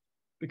notice,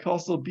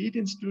 because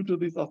obedience due to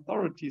these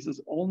authorities is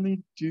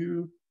only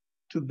due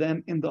to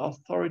them in the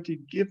authority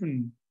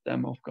given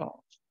them of God.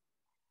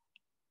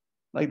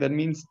 Like that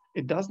means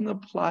it doesn't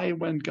apply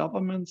when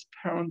governments,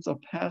 parents, or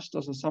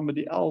pastors, or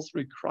somebody else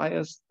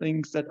requires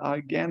things that are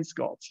against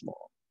God's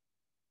law.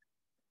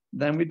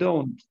 Then we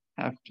don't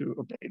have to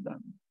obey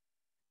them.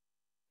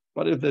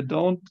 But if they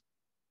don't,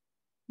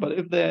 but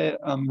if they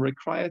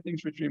require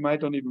things which we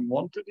might not even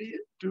want to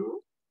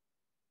do,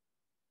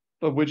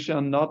 but which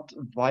are not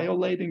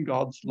violating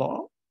God's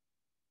law,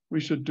 we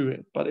should do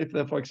it. But if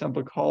they, for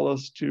example, call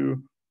us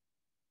to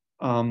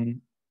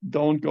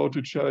don't go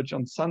to church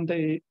on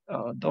Sunday,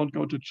 don't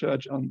go to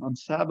church on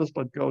Sabbath,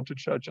 but go to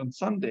church on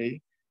Sunday,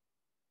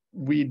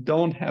 we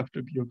don't have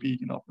to be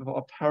obedient. If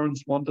our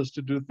parents want us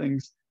to do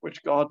things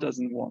which God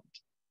doesn't want,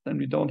 then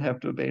we don't have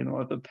to obey them.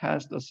 Or if the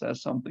pastor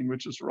says something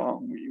which is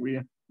wrong, we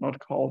are not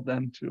called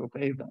then to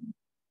obey them.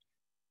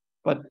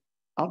 But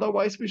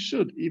otherwise we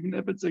should, even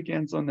if it's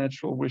against our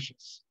natural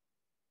wishes.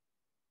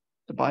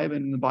 The Bible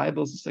in the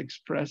Bible is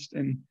expressed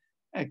in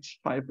Acts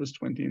 5, verse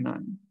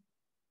 29.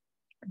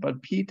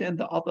 But Peter and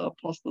the other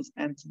apostles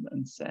answered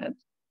and said,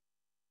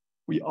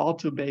 we ought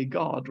to obey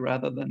God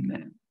rather than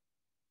man.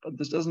 But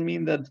this doesn't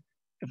mean that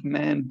if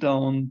men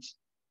don't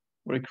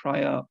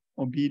require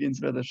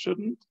obedience where they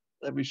shouldn't,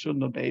 that we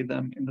shouldn't obey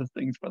them in the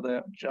things where they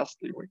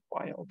justly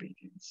require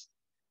obedience.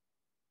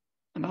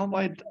 And our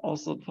Bible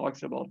also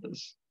talks about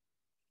this.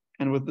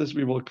 And with this,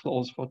 we will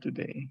close for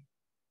today.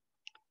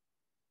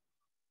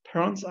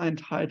 Parents are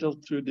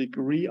entitled to a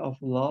degree of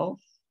love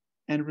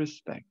and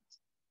respect,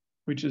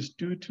 which is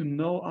due to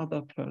no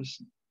other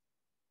person.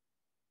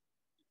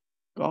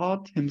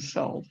 God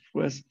himself,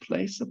 who has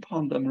placed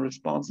upon them a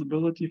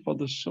responsibility for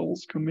the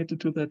souls committed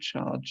to their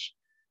charge,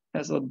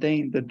 has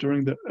ordained that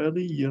during the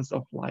early years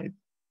of life,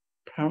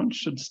 parents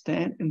should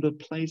stand in the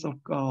place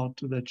of God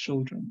to their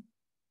children.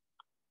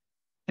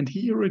 And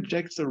he who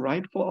rejects the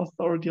rightful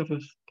authority of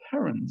his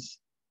parents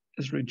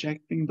is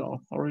rejecting the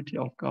authority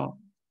of God.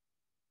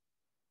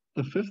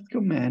 The fifth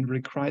command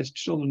requires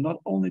children not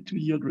only to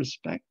yield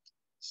respect,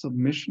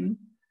 submission,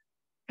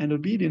 and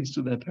obedience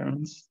to their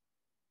parents,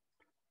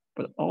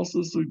 but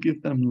also to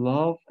give them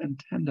love and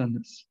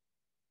tenderness,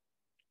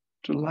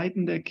 to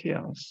lighten their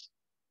cares,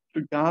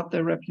 to guard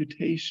their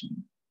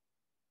reputation,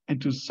 and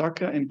to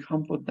succor and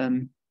comfort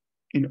them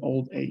in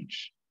old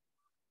age.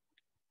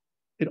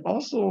 It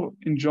also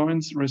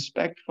enjoins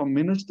respect for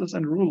ministers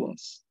and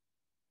rulers,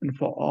 and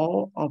for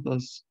all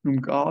others whom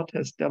God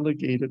has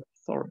delegated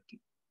authority.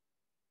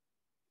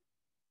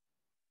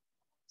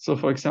 So,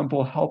 for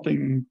example,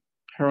 helping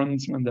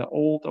parents when they're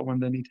old or when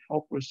they need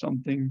help with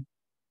something,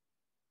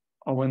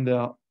 or when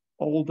they're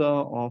older,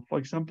 or, for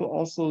example,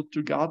 also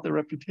to guard their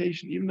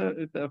reputation, even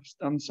if they've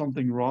done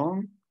something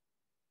wrong,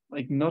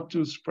 like not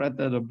to spread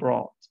that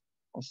abroad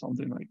or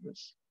something like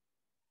this.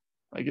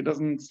 Like, it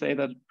doesn't say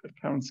that if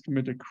parents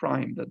commit a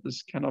crime, that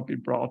this cannot be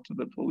brought to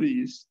the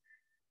police.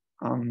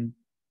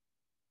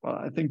 But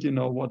I think you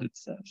know what it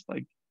says.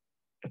 Like,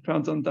 if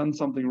parents have done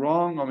something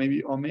wrong, or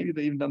maybe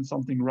they even done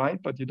something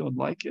right, but you don't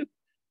like it,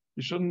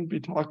 you shouldn't be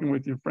talking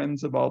with your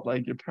friends about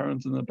like your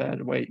parents in a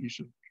bad way. You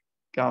should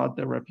guard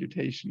their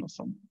reputation or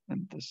something.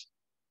 And this.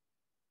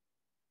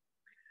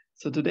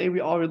 So today we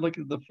already look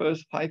at the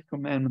first 5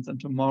 commandments, and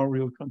tomorrow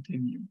we will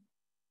continue.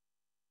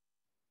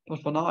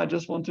 But for now, I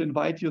just want to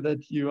invite you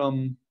that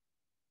you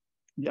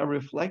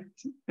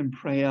reflect in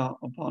prayer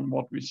upon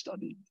what we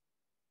studied,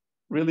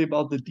 really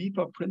about the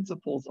deeper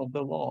principles of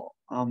the law,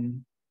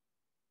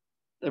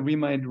 that we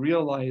might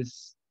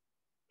realize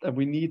that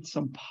we need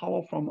some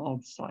power from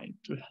outside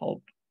to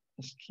help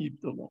us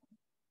keep the law.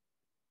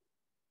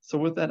 So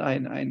with that, I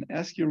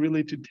ask you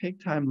really to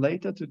take time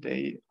later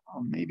today,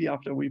 maybe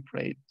after we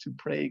prayed, to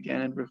pray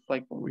again and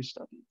reflect what we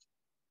studied.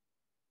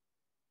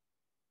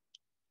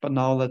 But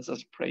now let's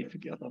us pray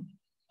together.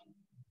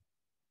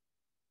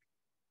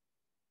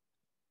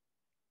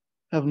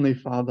 Heavenly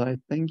Father, I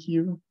thank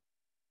you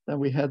that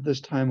we had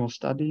this time of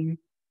studying.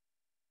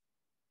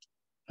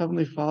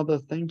 Heavenly Father,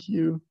 thank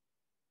you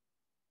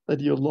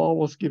that your law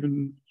was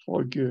given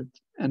for good.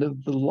 And if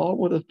the law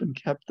would have been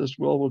kept, this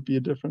world would be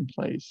a different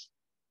place.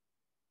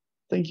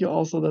 Thank you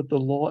also that the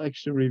law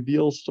actually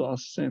reveals to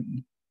us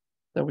sin,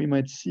 that we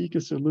might seek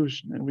a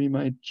solution and we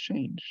might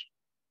change.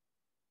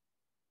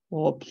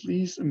 Lord,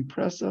 please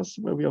impress us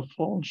where we have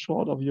fallen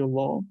short of your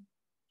law,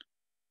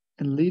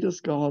 and lead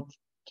us, God,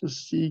 to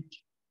seek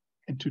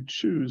and to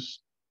choose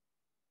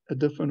a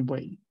different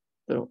way,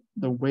 the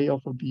way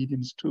of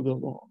obedience to the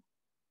law.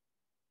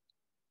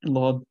 And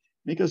Lord,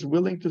 make us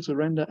willing to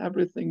surrender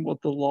everything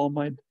what the law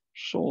might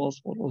show us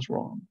what was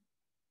wrong.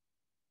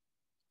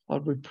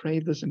 Lord, we pray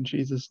this in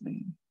Jesus'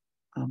 name.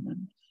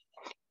 Amen.